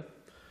behaviour,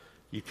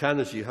 you can,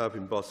 as you have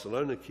in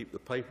Barcelona, keep the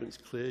pavements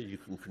clear. You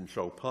can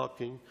control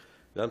parking.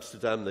 In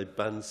Amsterdam, they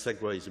banned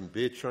segways and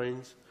beer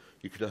trains.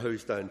 You can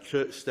hose down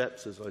church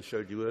steps, as I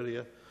showed you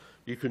earlier.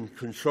 You can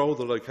control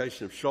the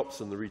location of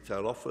shops and the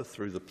retail offer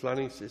through the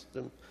planning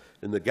system.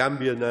 In the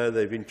Gambia now,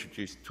 they've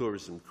introduced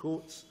tourism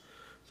courts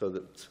so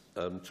that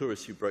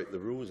tourists who break the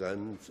rules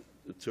and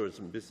the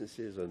tourism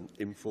businesses and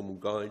informal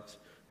guides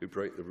who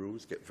break the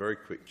rules get very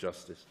quick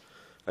justice.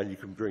 And you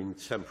can bring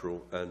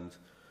temporal and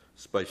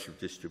spatial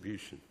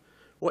distribution.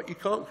 What you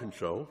can't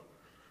control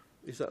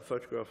is that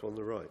photograph on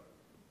the right.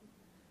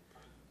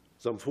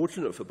 It's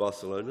unfortunate for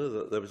Barcelona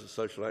that there was a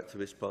social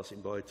activist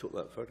passing by who took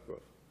that photograph.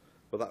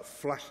 But that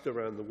flashed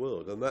around the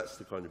world, and that's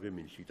the kind of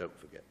image you don't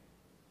forget.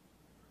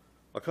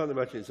 I can't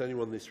imagine there's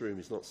anyone in this room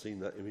who's not seen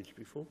that image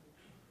before.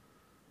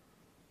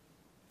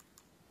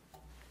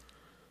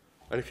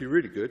 And if you're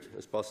really good,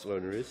 as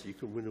Barcelona is, you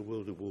can win a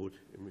world award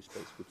in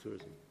responsible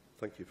tourism.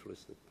 Thank you for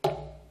listening.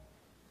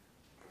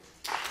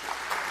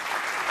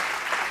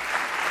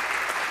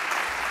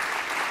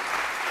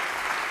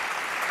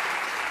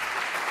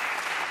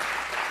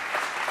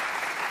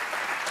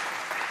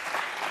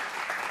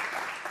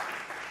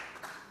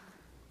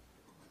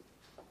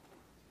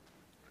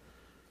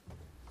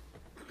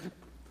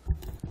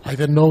 I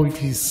don't know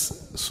if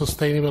it's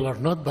sustainable or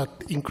not,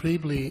 but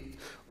incredibly,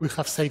 we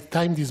have saved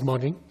time this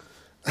morning,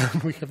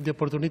 and we have the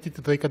opportunity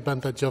to take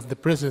advantage of the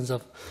presence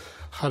of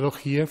Halo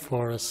here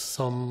for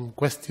some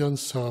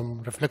questions,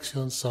 some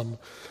reflections, some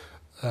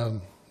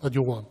what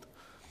you want.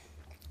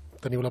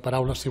 Teniu la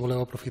paraula si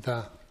voleu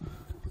aprofitar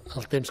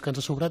el temps que ens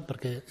ha sobrat,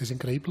 perquè és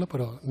increïble,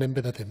 però anem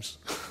bé de temps.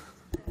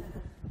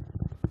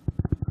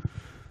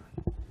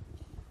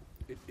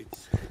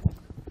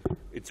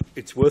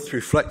 It's worth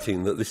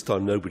reflecting that this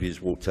time nobody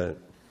has walked out.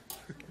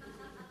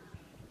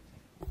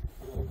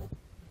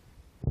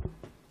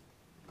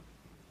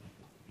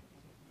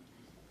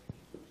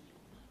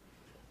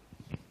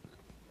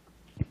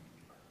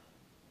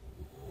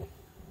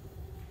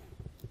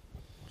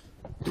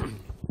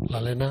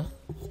 L'Helena.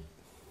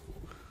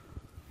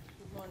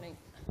 Good morning.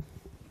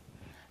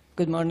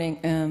 Good morning,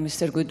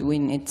 Mr.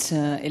 Goodwin. It's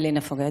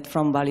Elena Foguet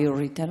from Value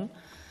Retail.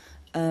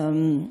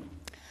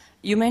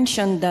 You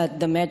mentioned that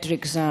the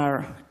metrics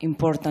are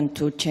important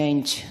to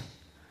change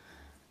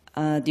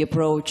the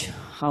approach,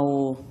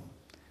 how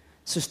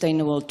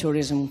sustainable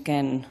tourism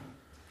can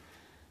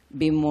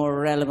be more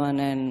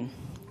relevant and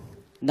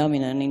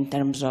dominant in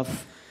terms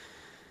of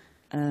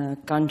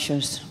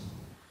conscious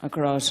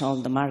across all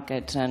the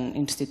markets and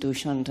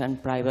institutions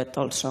and private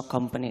also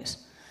companies.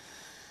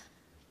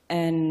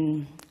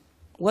 And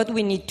what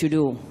we need to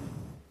do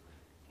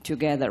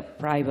together,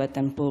 private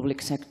and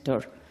public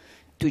sector,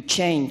 to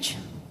change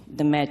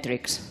the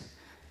metrics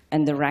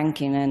and the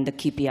ranking and the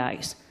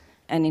KPIs.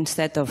 And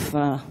instead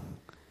of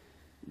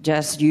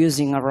just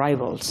using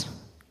arrivals,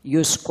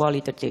 use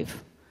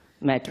qualitative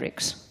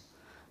metrics.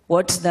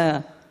 What's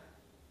the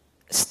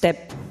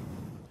step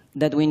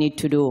that we need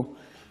to do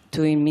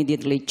to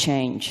immediately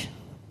change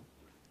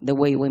the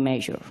way we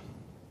measure?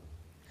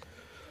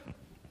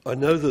 I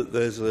know that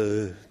there's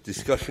a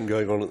discussion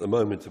going on at the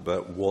moment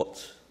about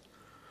what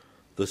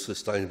the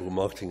sustainable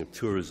marketing of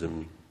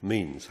tourism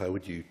means. How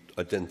would you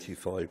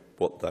identify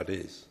what that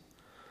is?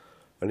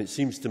 And it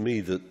seems to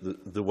me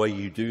that the way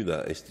you do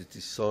that is to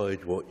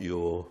decide what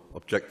your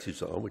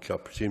objectives are, which are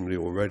presumably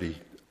already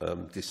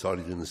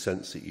decided in the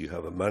sense that you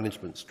have a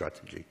management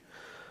strategy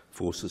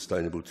for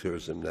sustainable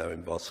tourism now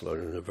in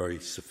Barcelona, and a very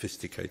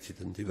sophisticated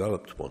and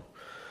developed one.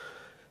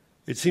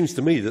 It seems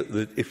to me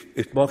that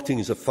if marketing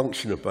is a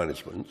function of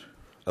management,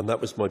 and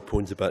that was my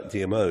point about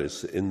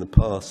DMOs, in the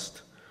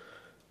past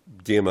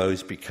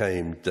DMOs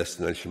became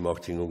destination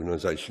marketing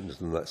organisations,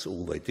 and that's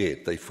all they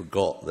did. They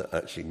forgot that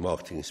actually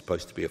marketing is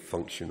supposed to be a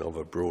function of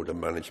a broader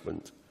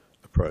management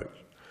approach.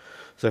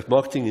 So if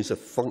marketing is a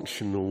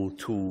functional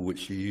tool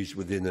which you use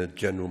within a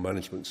general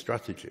management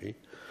strategy,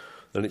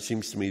 then it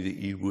seems to me that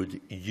you would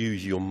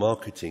use your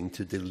marketing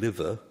to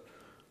deliver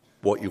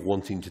what you're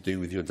wanting to do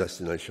with your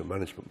destination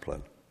management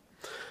plan.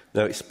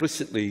 Now,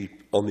 explicitly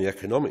on the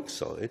economic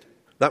side,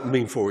 that would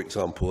mean, for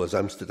example, as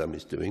Amsterdam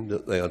is doing,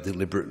 that they are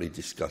deliberately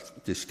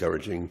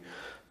discouraging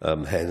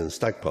hen and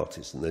stag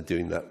parties, and they're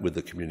doing that with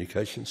a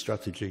communication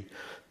strategy.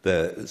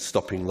 They're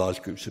stopping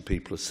large groups of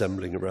people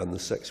assembling around the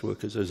sex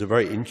workers. There's a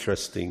very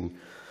interesting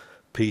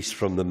piece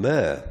from the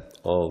mayor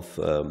of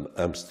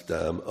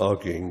Amsterdam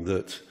arguing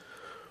that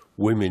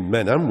women,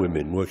 men and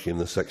women working in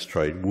the sex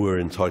trade were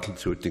entitled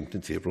to a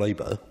dignity of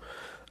labour,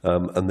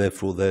 and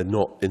therefore they're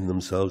not in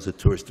themselves a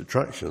tourist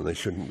attraction. They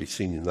shouldn't be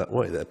seen in that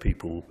way. They're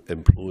people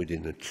employed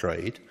in a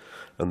trade,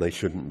 and they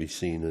shouldn't be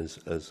seen as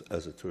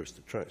a tourist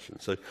attraction.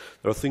 So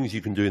there are things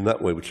you can do in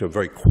that way which are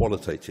very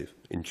qualitative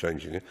in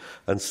changing it,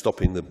 and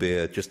stopping the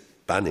beer, just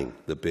banning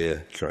the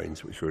beer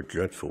trains, which are a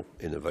dreadful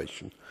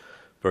innovation.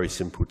 Very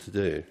simple to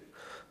do.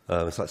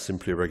 It's like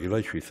simply a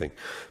regulatory thing.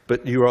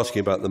 But you were asking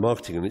about the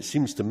marketing, and it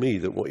seems to me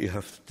that what you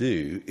have to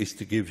do is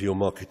to give your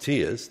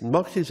marketeers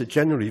are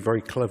generally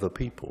very clever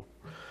people.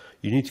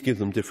 You need to give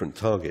them different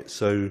targets.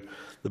 So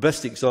the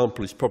best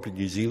example is probably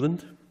New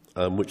Zealand,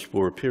 which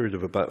for a period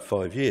of about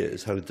 5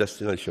 years had a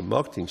destination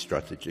marketing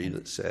strategy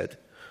that said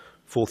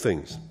 4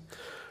 things.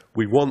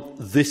 We want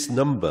this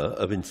number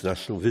of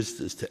international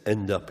visitors to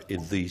end up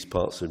in these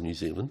parts of New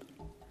Zealand.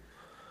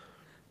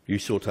 You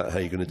sort out how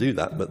you're going to do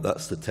that, but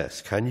that's the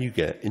test. Can you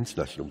get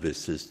international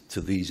visitors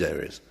to these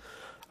areas?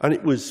 And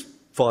it was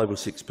 5 or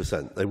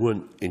 6%. They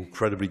weren't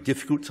incredibly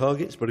difficult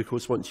targets, but of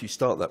course, once you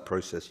start that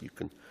process, you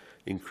can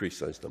increase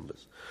those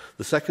numbers.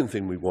 The second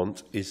thing we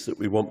want is that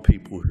we want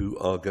people who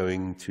are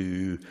going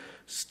to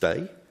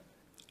stay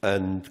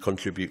and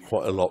contribute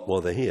quite a lot while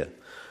they're here,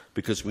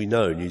 because we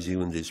know New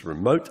Zealand is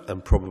remote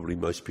and probably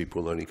most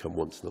people only come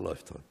once in a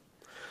lifetime.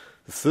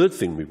 The third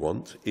thing we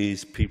want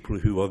is people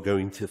who are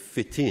going to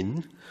fit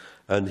in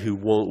and who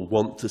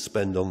want to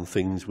spend on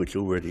things which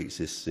already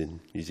exist in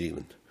New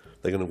Zealand.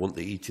 They're going to want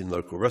to eat in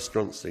local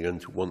restaurants, they're going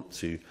to want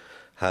to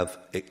have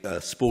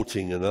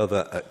sporting and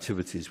other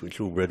activities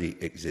which already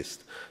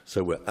exist.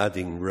 So we're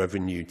adding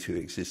revenue to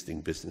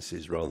existing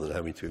businesses rather than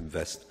having to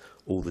invest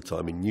all the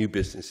time in new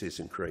businesses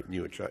and create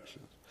new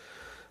attractions.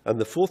 And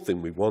the fourth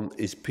thing we want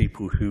is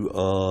people who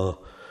are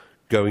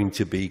going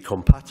to be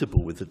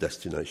compatible with the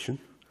destination.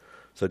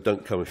 So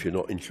don't come if you're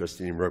not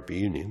interested in rugby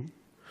union.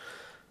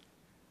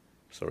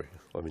 Sorry,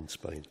 I'm in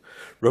Spain.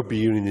 Rugby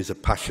union is a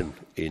passion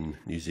in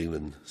New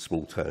Zealand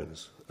small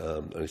towns.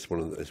 And it's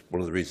one of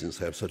the reasons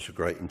they have such a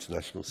great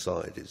international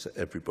side, is that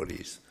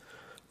everybody's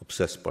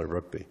obsessed by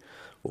rugby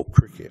or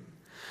cricket.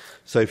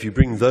 So if you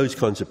bring those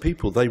kinds of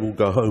people, they will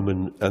go home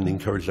and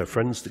encourage their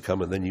friends to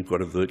come, and then you've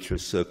got a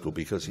virtuous circle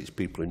because it's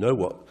people who know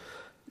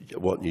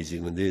what New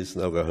Zealand is,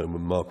 and they'll go home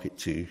and market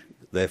to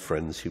their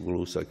friends who will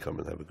also come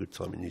and have a good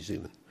time in New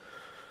Zealand.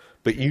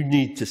 But you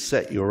need to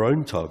set your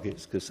own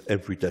targets because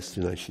every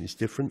destination is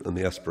different and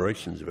the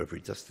aspirations of every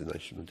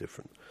destination are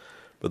different.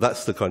 But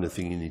that's the kind of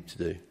thing you need to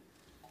do.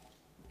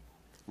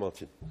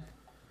 Martin.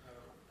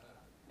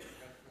 It's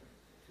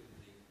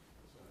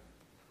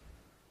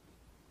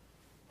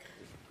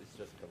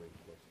just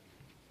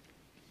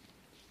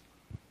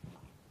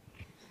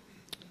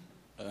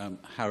coming.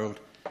 Harold,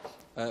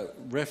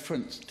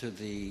 reference to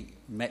the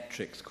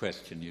metrics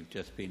question you've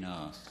just been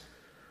asked,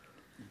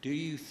 do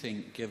you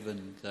think,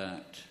 given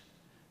that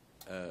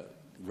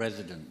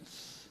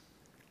residents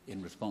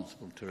in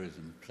responsible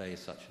tourism play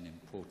such an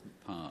important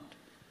part,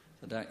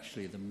 that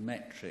actually the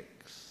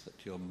metrics that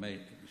you're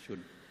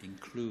should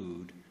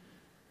include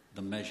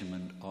the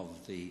measurement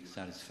of the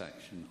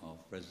satisfaction of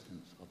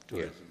residents of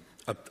tourism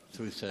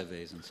through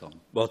surveys and so on?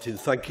 Martin,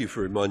 thank you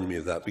for reminding me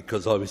of that,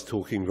 because I was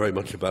talking very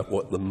much about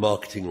what the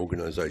marketing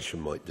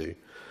organisation might do.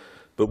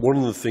 But one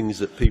of the things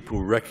that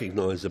people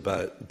recognise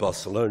about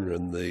Barcelona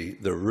and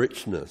the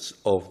richness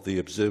of the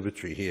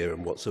observatory here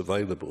and what's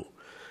available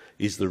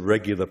is the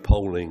regular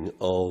polling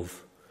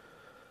of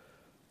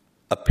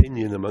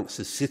opinion amongst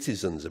the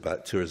citizens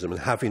about tourism,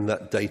 and having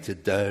that data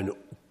down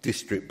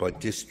district by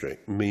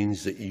district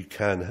means that you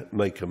can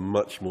make a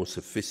much more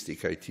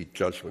sophisticated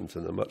judgment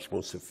and a much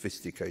more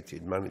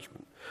sophisticated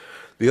management.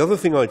 The other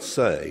thing I'd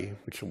say,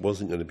 which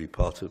wasn't going to be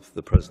part of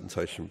the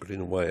presentation, but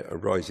in a way it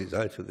arises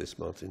out of this,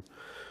 Martin,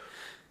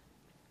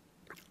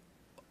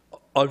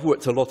 I've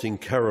worked a lot in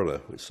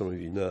Kerala, which some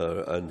of you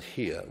know, and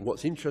here.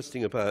 What's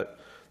interesting about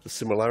the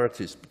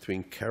similarities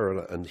between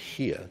Kerala and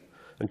here,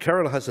 and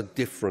Kerala has a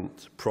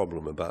different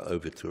problem about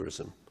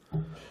over-tourism,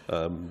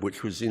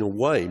 which was in a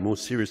way more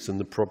serious than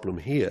the problem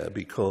here,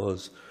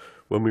 because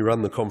when we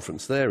ran the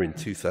conference there in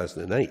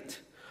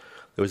 2008,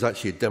 there was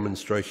actually a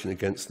demonstration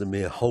against the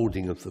mere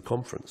holding of the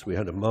conference. We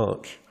had a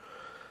march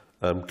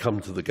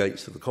come to the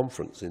gates of the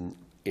conference in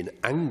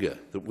anger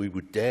that we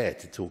would dare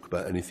to talk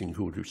about anything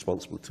called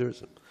responsible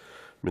tourism.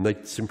 I mean, they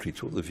simply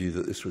took the view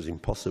that this was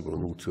impossible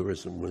and all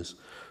tourism was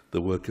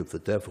the work of the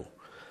devil.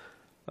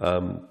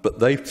 But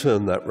they've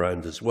turned that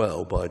round as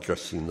well by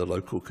addressing the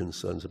local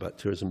concerns about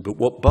tourism. But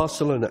what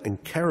Barcelona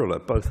and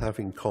Kerala both have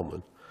in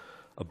common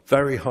are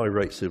very high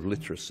rates of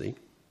literacy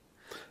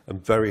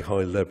and very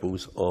high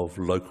levels of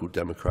local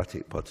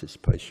democratic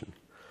participation.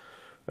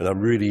 And I'm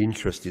really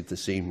interested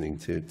this evening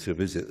to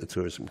visit the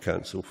Tourism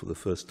Council for the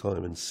first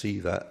time and see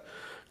that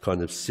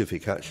kind of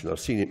civic action. I've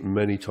seen it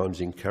many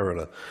times in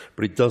Kerala,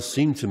 but it does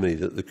seem to me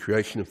that the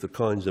creation of the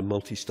kinds of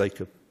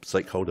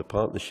multi-stakeholder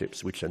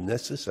partnerships which are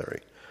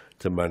necessary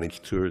to manage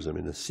tourism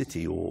in a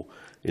city or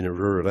in a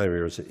rural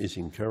area as it is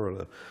in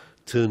Kerala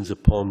turns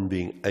upon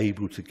being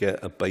able to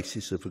get a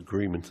basis of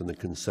agreement and a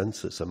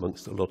consensus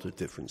amongst a lot of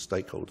different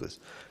stakeholders.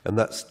 And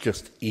that's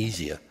just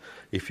easier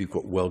if you've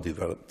got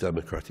well-developed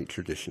democratic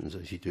traditions,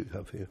 as you do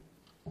have here.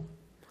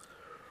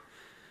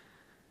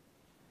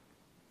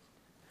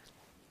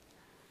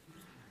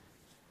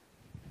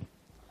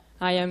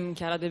 I am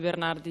Chiara De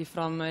Bernardi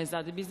from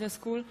ESADE Business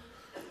School.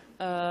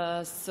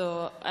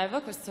 So I have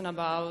a question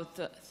about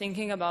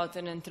thinking about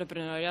an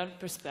entrepreneurial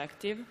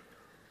perspective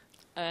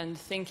and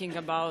thinking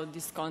about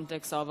this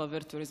context of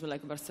overtourism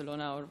like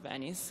Barcelona or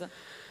Venice.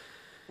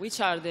 Which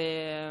are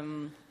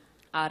the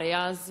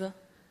areas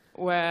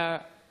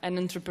where an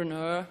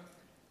entrepreneur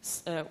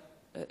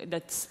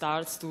that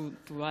starts to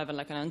have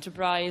like an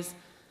enterprise,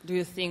 do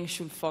you think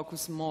should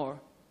focus more,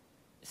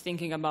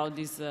 thinking about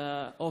this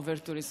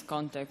overtourist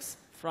context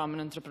from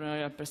an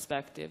entrepreneurial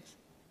perspective?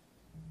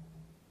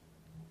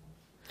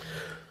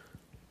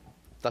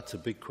 That's a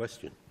big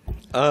question.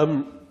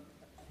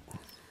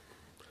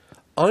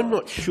 I'm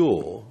not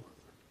sure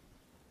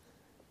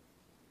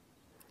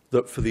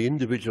that for the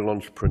individual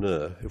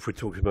entrepreneur, if we're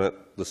talking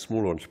about the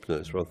small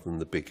entrepreneurs rather than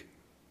the big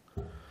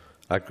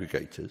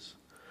aggregators,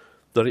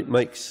 that it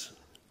makes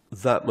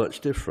that much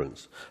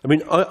difference. I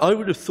mean, I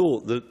would have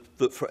thought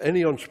that for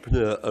any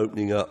entrepreneur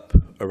opening up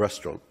a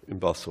restaurant in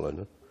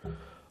Barcelona,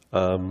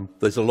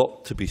 there's a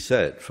lot to be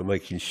said for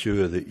making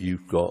sure that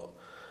you've got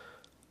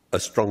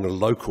a stronger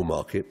local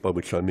market, by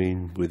which I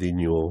mean within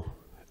your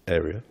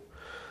area,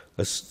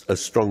 a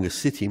stronger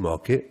city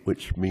market,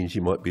 which means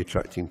you might be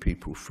attracting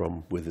people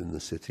from within the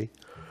city,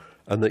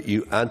 and that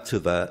you add to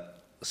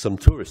that some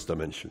tourist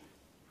dimension.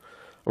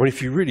 I mean,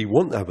 if you really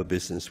want to have a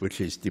business which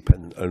is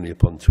dependent only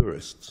upon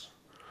tourists,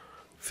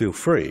 feel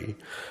free,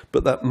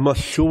 but that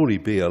must surely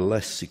be a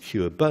less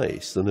secure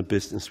base than a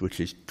business which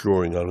is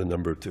drawing on a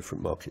number of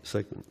different market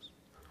segments.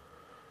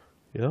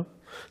 Yeah?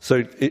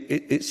 So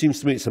it seems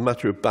to me it's a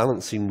matter of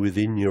balancing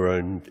within your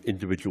own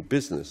individual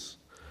business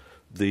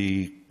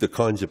the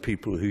kinds of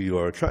people who you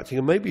are attracting,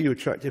 and maybe you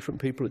attract different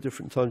people at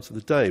different times of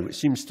the day, which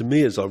seems to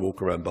me, as I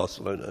walk around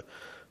Barcelona,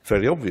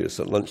 fairly obvious.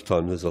 At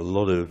lunchtime, there's a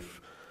lot of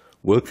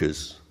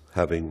workers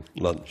having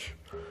lunch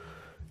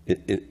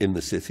in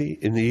the city.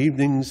 In the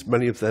evenings,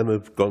 many of them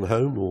have gone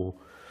home or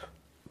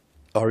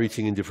are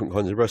eating in different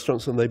kinds of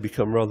restaurants, and they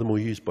become rather more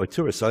used by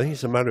tourists. I think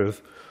it's a matter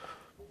of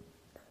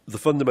the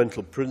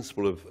fundamental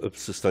principle of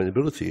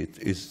sustainability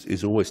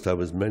is always to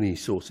have as many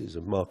sources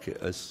of market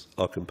as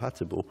are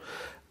compatible.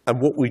 And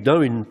what we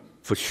know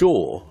for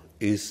sure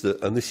is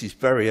that, and this is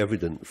very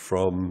evident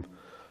from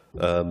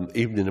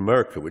even in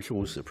America, which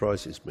always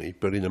surprises me,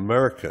 but in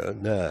America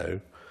now,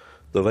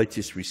 the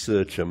latest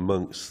research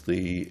amongst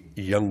the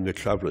younger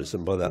travellers,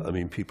 and by that I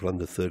mean people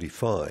under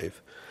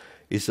 35,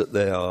 is that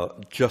they are,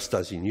 just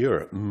as in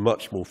Europe,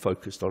 much more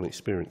focused on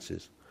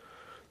experiences.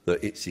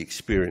 That it's the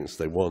experience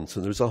they want.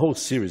 And there's a whole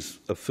series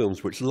of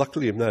films which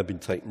luckily have now been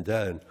taken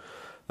down,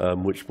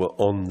 which were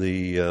on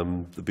the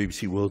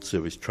BBC World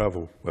Service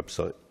Travel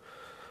website.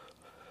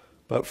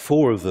 About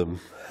 4 of them,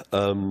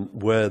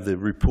 where the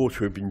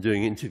reporter had been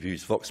doing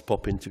interviews, vox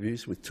pop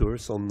interviews with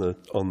tourists on the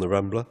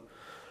Rambla,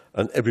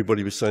 and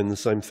everybody was saying the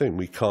same thing.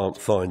 We can't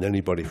find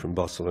anybody from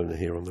Barcelona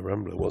here on the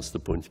Rambla. What's the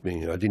point of being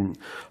here? I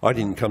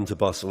didn't come to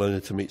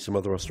Barcelona to meet some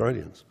other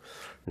Australians.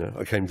 You know,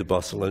 I came to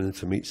Barcelona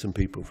to meet some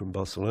people from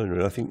Barcelona,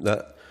 and I think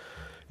that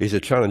is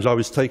a challenge. I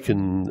was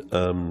taken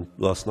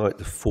last night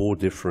to 4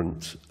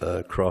 different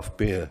craft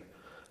beer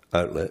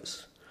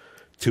outlets,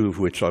 2 of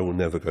which I will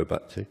never go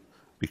back to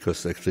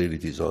because they're clearly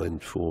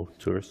designed for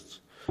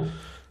tourists.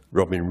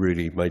 Robin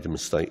really made a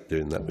mistake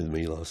doing that with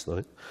me last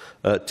night.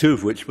 2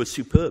 of which were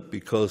superb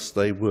because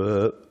they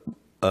were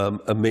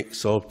a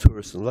mix of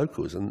tourists and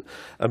locals. And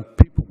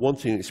people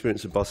wanting an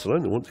experience of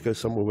Barcelona want to go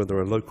somewhere where there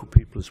are local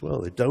people as well.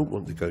 They don't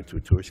want to go to a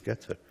tourist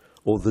ghetto.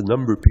 Or the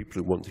number of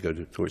people who want to go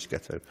to a tourist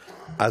ghetto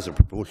as a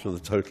proportion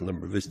of the total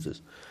number of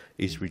visitors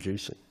is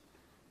reducing.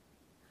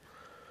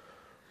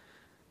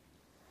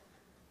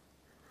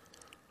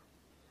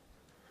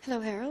 Hello,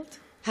 Harold.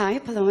 Hi,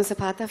 Paloma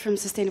Zapata from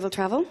Sustainable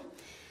Travel.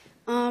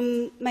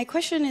 My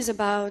question is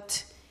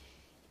about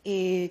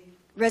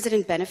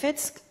resident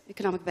benefits,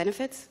 economic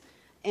benefits,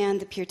 and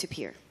the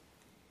peer-to-peer.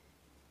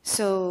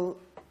 So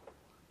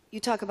you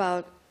talk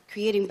about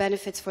creating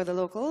benefits for the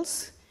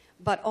locals,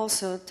 but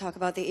also talk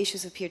about the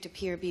issues of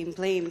peer-to-peer being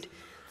blamed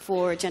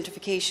for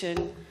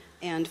gentrification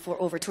and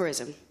for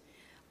over-tourism.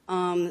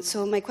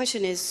 So my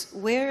question is,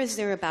 where is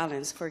there a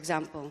balance? For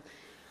example,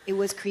 it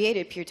was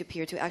created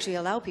peer-to-peer to actually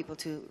allow people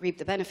to reap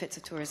the benefits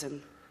of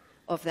tourism,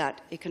 of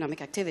that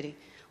economic activity,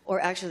 or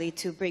actually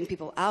to bring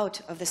people out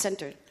of the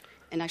center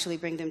and actually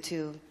bring them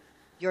to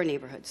your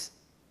neighborhoods.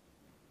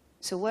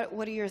 So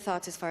what are your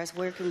thoughts as far as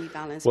where can we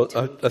balance? Well,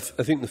 I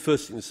think the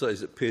first thing to say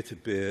is that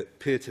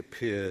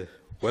peer-to-peer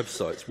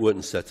websites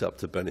weren't set up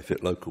to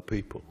benefit local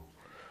people.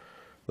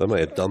 They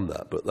may have done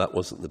that, but that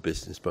wasn't the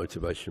business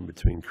motivation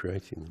between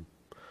creating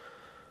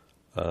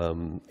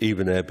them.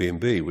 Even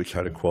Airbnb, which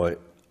had a quite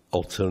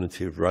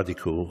alternative,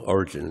 radical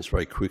origins,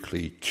 very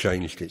quickly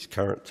changed its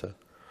character.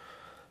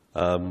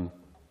 And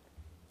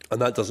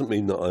that doesn't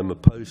mean that I'm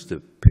opposed to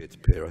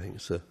peer-to-peer. I think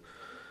it's a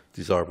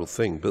desirable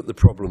thing. But the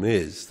problem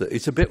is that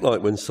it's a bit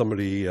like when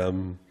somebody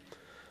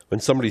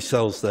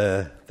sells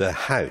their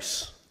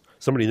house,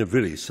 somebody in a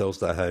village sells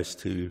their house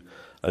to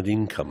an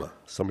incomer,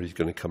 somebody's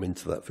going to come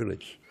into that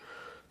village.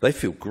 They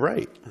feel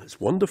great. It's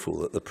wonderful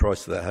that the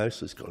price of their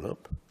house has gone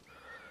up.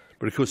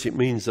 But of course it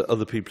means that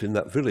other people in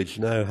that village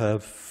now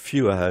have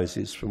fewer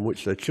houses from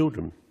which their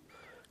children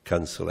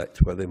can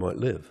select where they might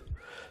live.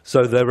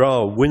 So there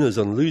are winners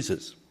and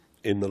losers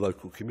in the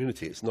local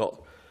community. It's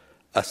not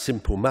a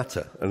simple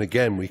matter. And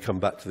again, we come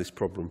back to this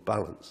problem of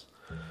balance.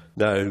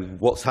 Now,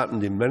 what's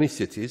happened in many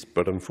cities,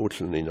 but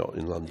unfortunately not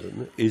in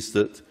London, is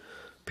that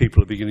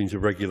people are beginning to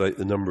regulate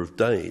the number of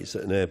days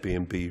that an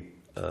Airbnb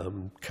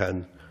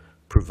can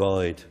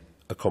provide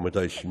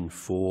accommodation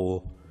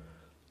for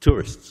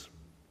tourists.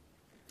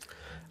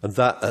 And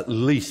that at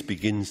least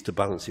begins to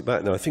balance it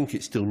back. Now, I think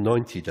it's still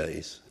 90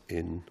 days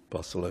in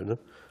Barcelona.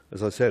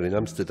 As I said, in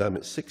Amsterdam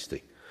it's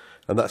 60.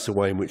 And that's a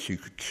way in which you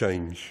could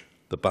change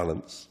the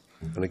balance.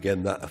 And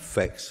again, that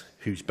affects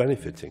who's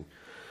benefiting.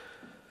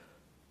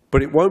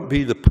 But it won't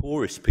be the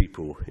poorest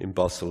people in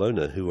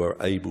Barcelona who are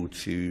able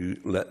to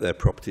let their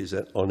properties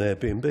on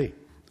Airbnb.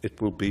 It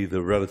will be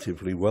the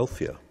relatively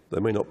wealthier. They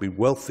may not be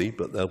wealthy,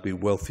 but they'll be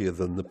wealthier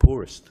than the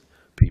poorest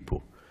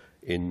people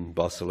in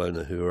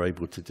Barcelona who are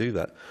able to do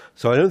that.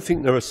 So I don't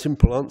think there are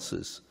simple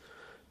answers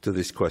to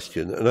this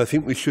question. And I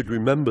think we should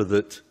remember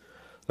that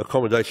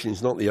accommodation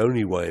is not the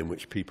only way in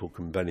which people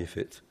can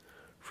benefit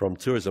from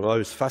tourism. I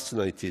was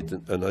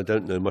fascinated, and I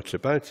don't know much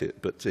about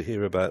it, but to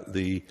hear about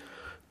the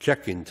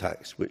check-in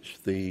tax, which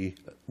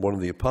one of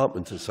the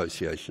apartment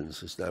associations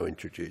has now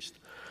introduced.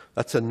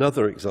 That's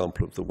another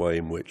example of the way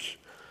in which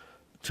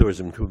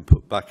tourism can be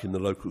put back in the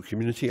local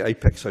community.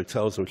 Apex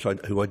Hotels,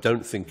 who I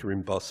don't think are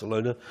in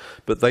Barcelona,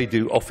 but they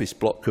do office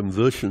block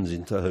conversions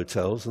into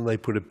hotels, and they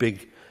put a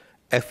big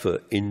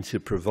effort into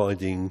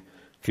providing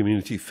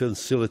community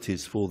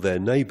facilities for their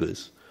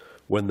neighbours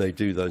when they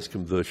do those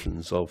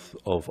conversions of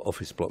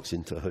office blocks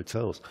into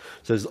hotels.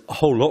 So there's a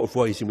whole lot of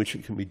ways in which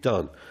it can be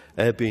done.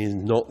 Airbnb is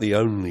not the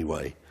only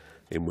way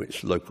in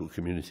which local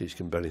communities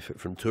can benefit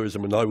from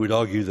tourism. And I would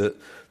argue that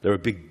there are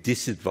big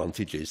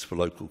disadvantages for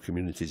local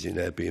communities in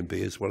Airbnb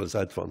as well as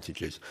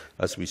advantages,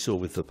 as we saw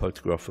with the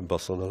photograph from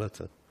Barcelona.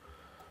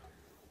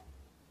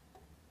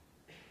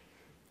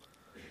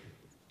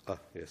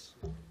 Yes.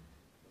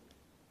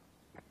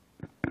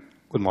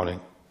 Good morning.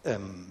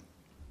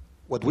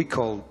 What we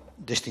call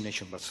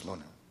Destination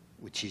Barcelona,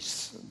 which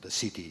is the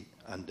city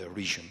and the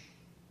region,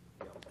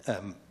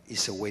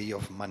 is a way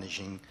of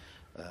managing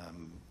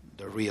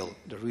the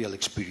real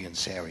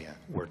experience area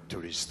where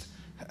tourists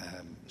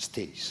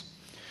stays.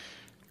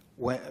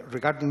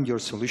 Regarding your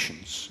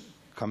solutions,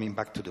 coming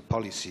back to the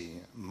policy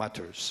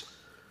matters,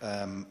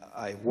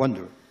 I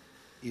wonder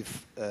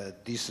if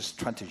this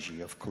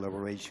strategy of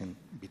collaboration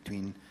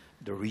between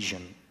the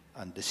region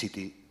and the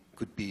city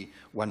could be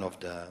one of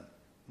the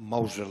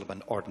most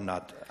relevant or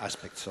not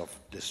aspects of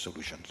the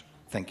solutions.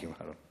 Thank you,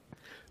 Harold.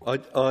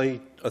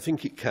 I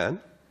think it can,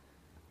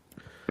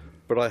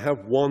 but I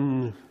have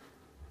one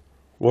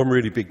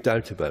really big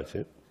doubt about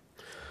it,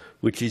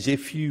 which is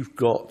if you've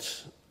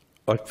got,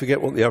 I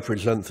forget what the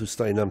average length of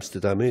stay in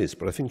Amsterdam is,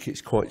 but I think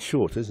it's quite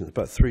short, isn't it?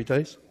 About 3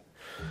 days.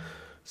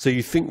 So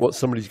you think what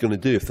somebody's going to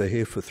do if they're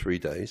here for 3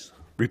 days.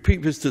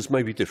 Repeat visitors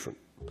may be different,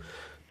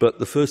 but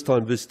the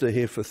first-time visitor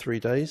here for 3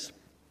 days,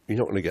 you're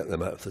not going to get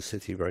them out of the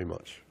city very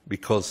much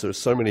because there are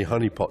so many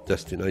honeypot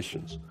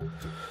destinations.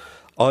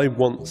 I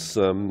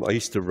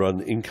used to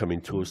run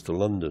incoming tours to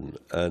London,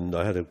 and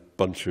I had a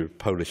bunch of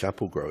Polish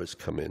apple growers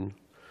come in,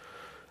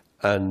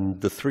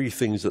 and the 3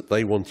 things that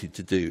they wanted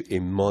to do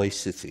in my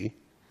city,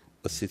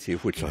 a city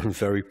of which I'm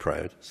very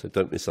proud, so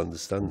don't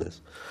misunderstand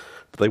this,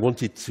 but they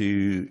wanted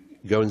to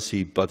go and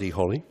see Buddy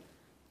Holly,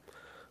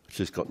 which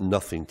has got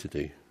nothing to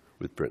do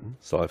with Britain,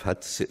 so I've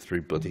had to sit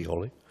through Buddy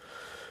Holly.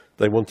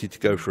 They wanted to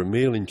go for a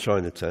meal in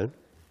Chinatown,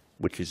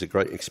 which is a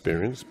great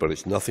experience, but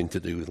it's nothing to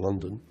do with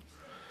London.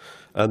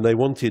 And they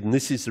wanted, and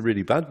this is the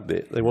really bad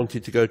bit, they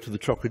wanted to go to the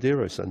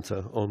Trocadero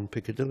Centre on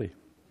Piccadilly.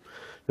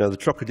 Now, the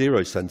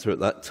Trocadero Centre at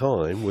that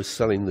time was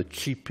selling the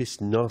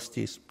cheapest,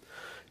 nastiest,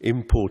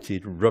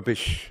 imported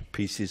rubbish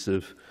pieces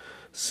of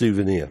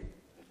souvenir.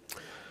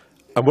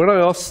 And when I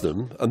asked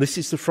them, and this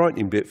is the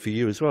frightening bit for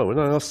you as well, when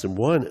I asked them,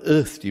 why on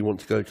earth do you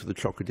want to go to the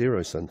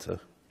Trocadero Centre?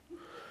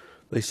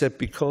 They said,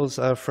 because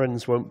our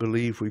friends won't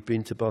believe we've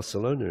been to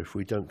Barcelona if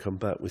we don't come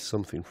back with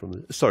something from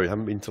the... Sorry,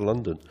 haven't been to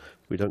London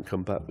if we don't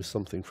come back with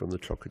something from the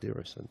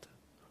Trocadero Centre.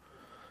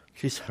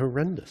 Which is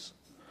horrendous.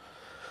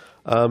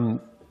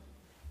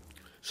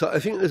 So I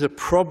think there's a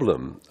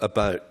problem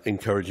about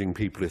encouraging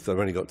people, if they've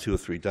only got 2 or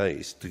 3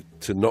 days,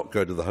 to not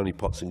go to the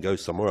honeypots and go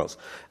somewhere else.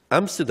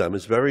 Amsterdam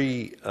is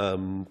very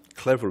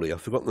cleverly,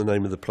 I've forgotten the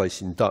name of the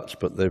place in Dutch,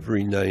 but they've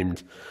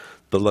renamed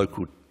the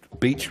local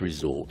beach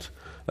resort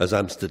as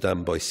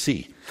Amsterdam by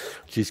Sea,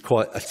 which is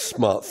quite a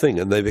smart thing,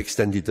 and they've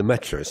extended the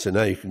metro, so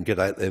now you can get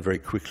out there very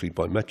quickly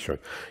by metro.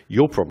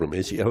 Your problem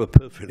is you have a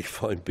perfectly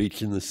fine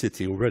beach in the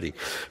city already.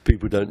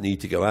 People don't need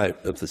to go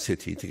out of the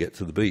city to get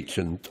to the beach,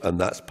 and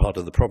that's part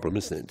of the problem,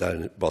 isn't it?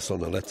 Down at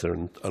Barcelona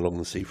and along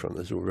the seafront,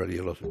 there's already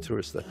a lot of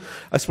tourists there.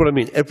 That's what I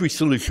mean. Every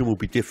solution will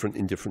be different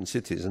in different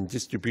cities, and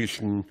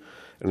distribution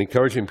and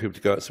encouraging people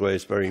to go out way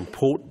is very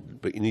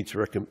important, but you need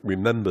to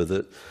remember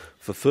that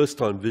for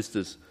first-time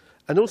visitors,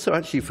 and also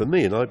actually for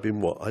me, and I've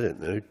been,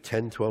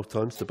 10, 12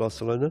 times to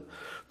Barcelona,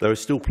 there are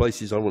still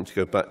places I want to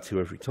go back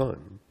to every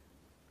time,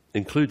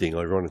 including,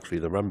 ironically,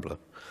 the Rambla,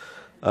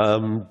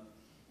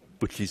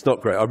 which is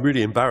not great. I'm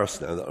really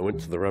embarrassed now that I went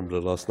to the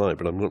Rambla last night,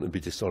 but I'm not going to be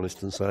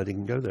dishonest and say I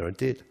didn't go there. I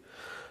did.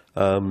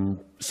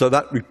 So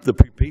the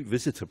repeat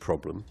visitor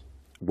problem,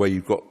 where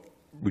you've got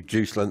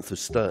reduced length of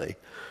stay,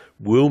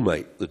 will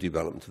make the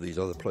development of these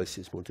other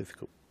places more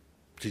difficult,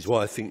 which is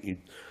why I think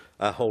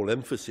our whole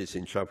emphasis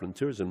in travel and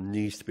tourism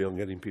needs to be on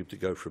getting people to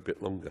go for a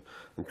bit longer,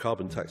 and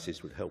carbon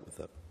taxes would help with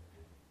that.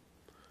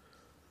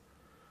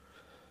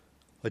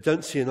 I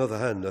don't see another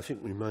hand. I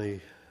think we may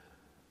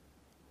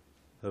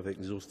have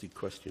exhausted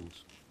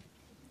questions.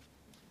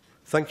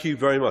 Thank you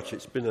very much.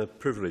 It's been a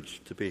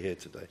privilege to be here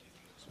today.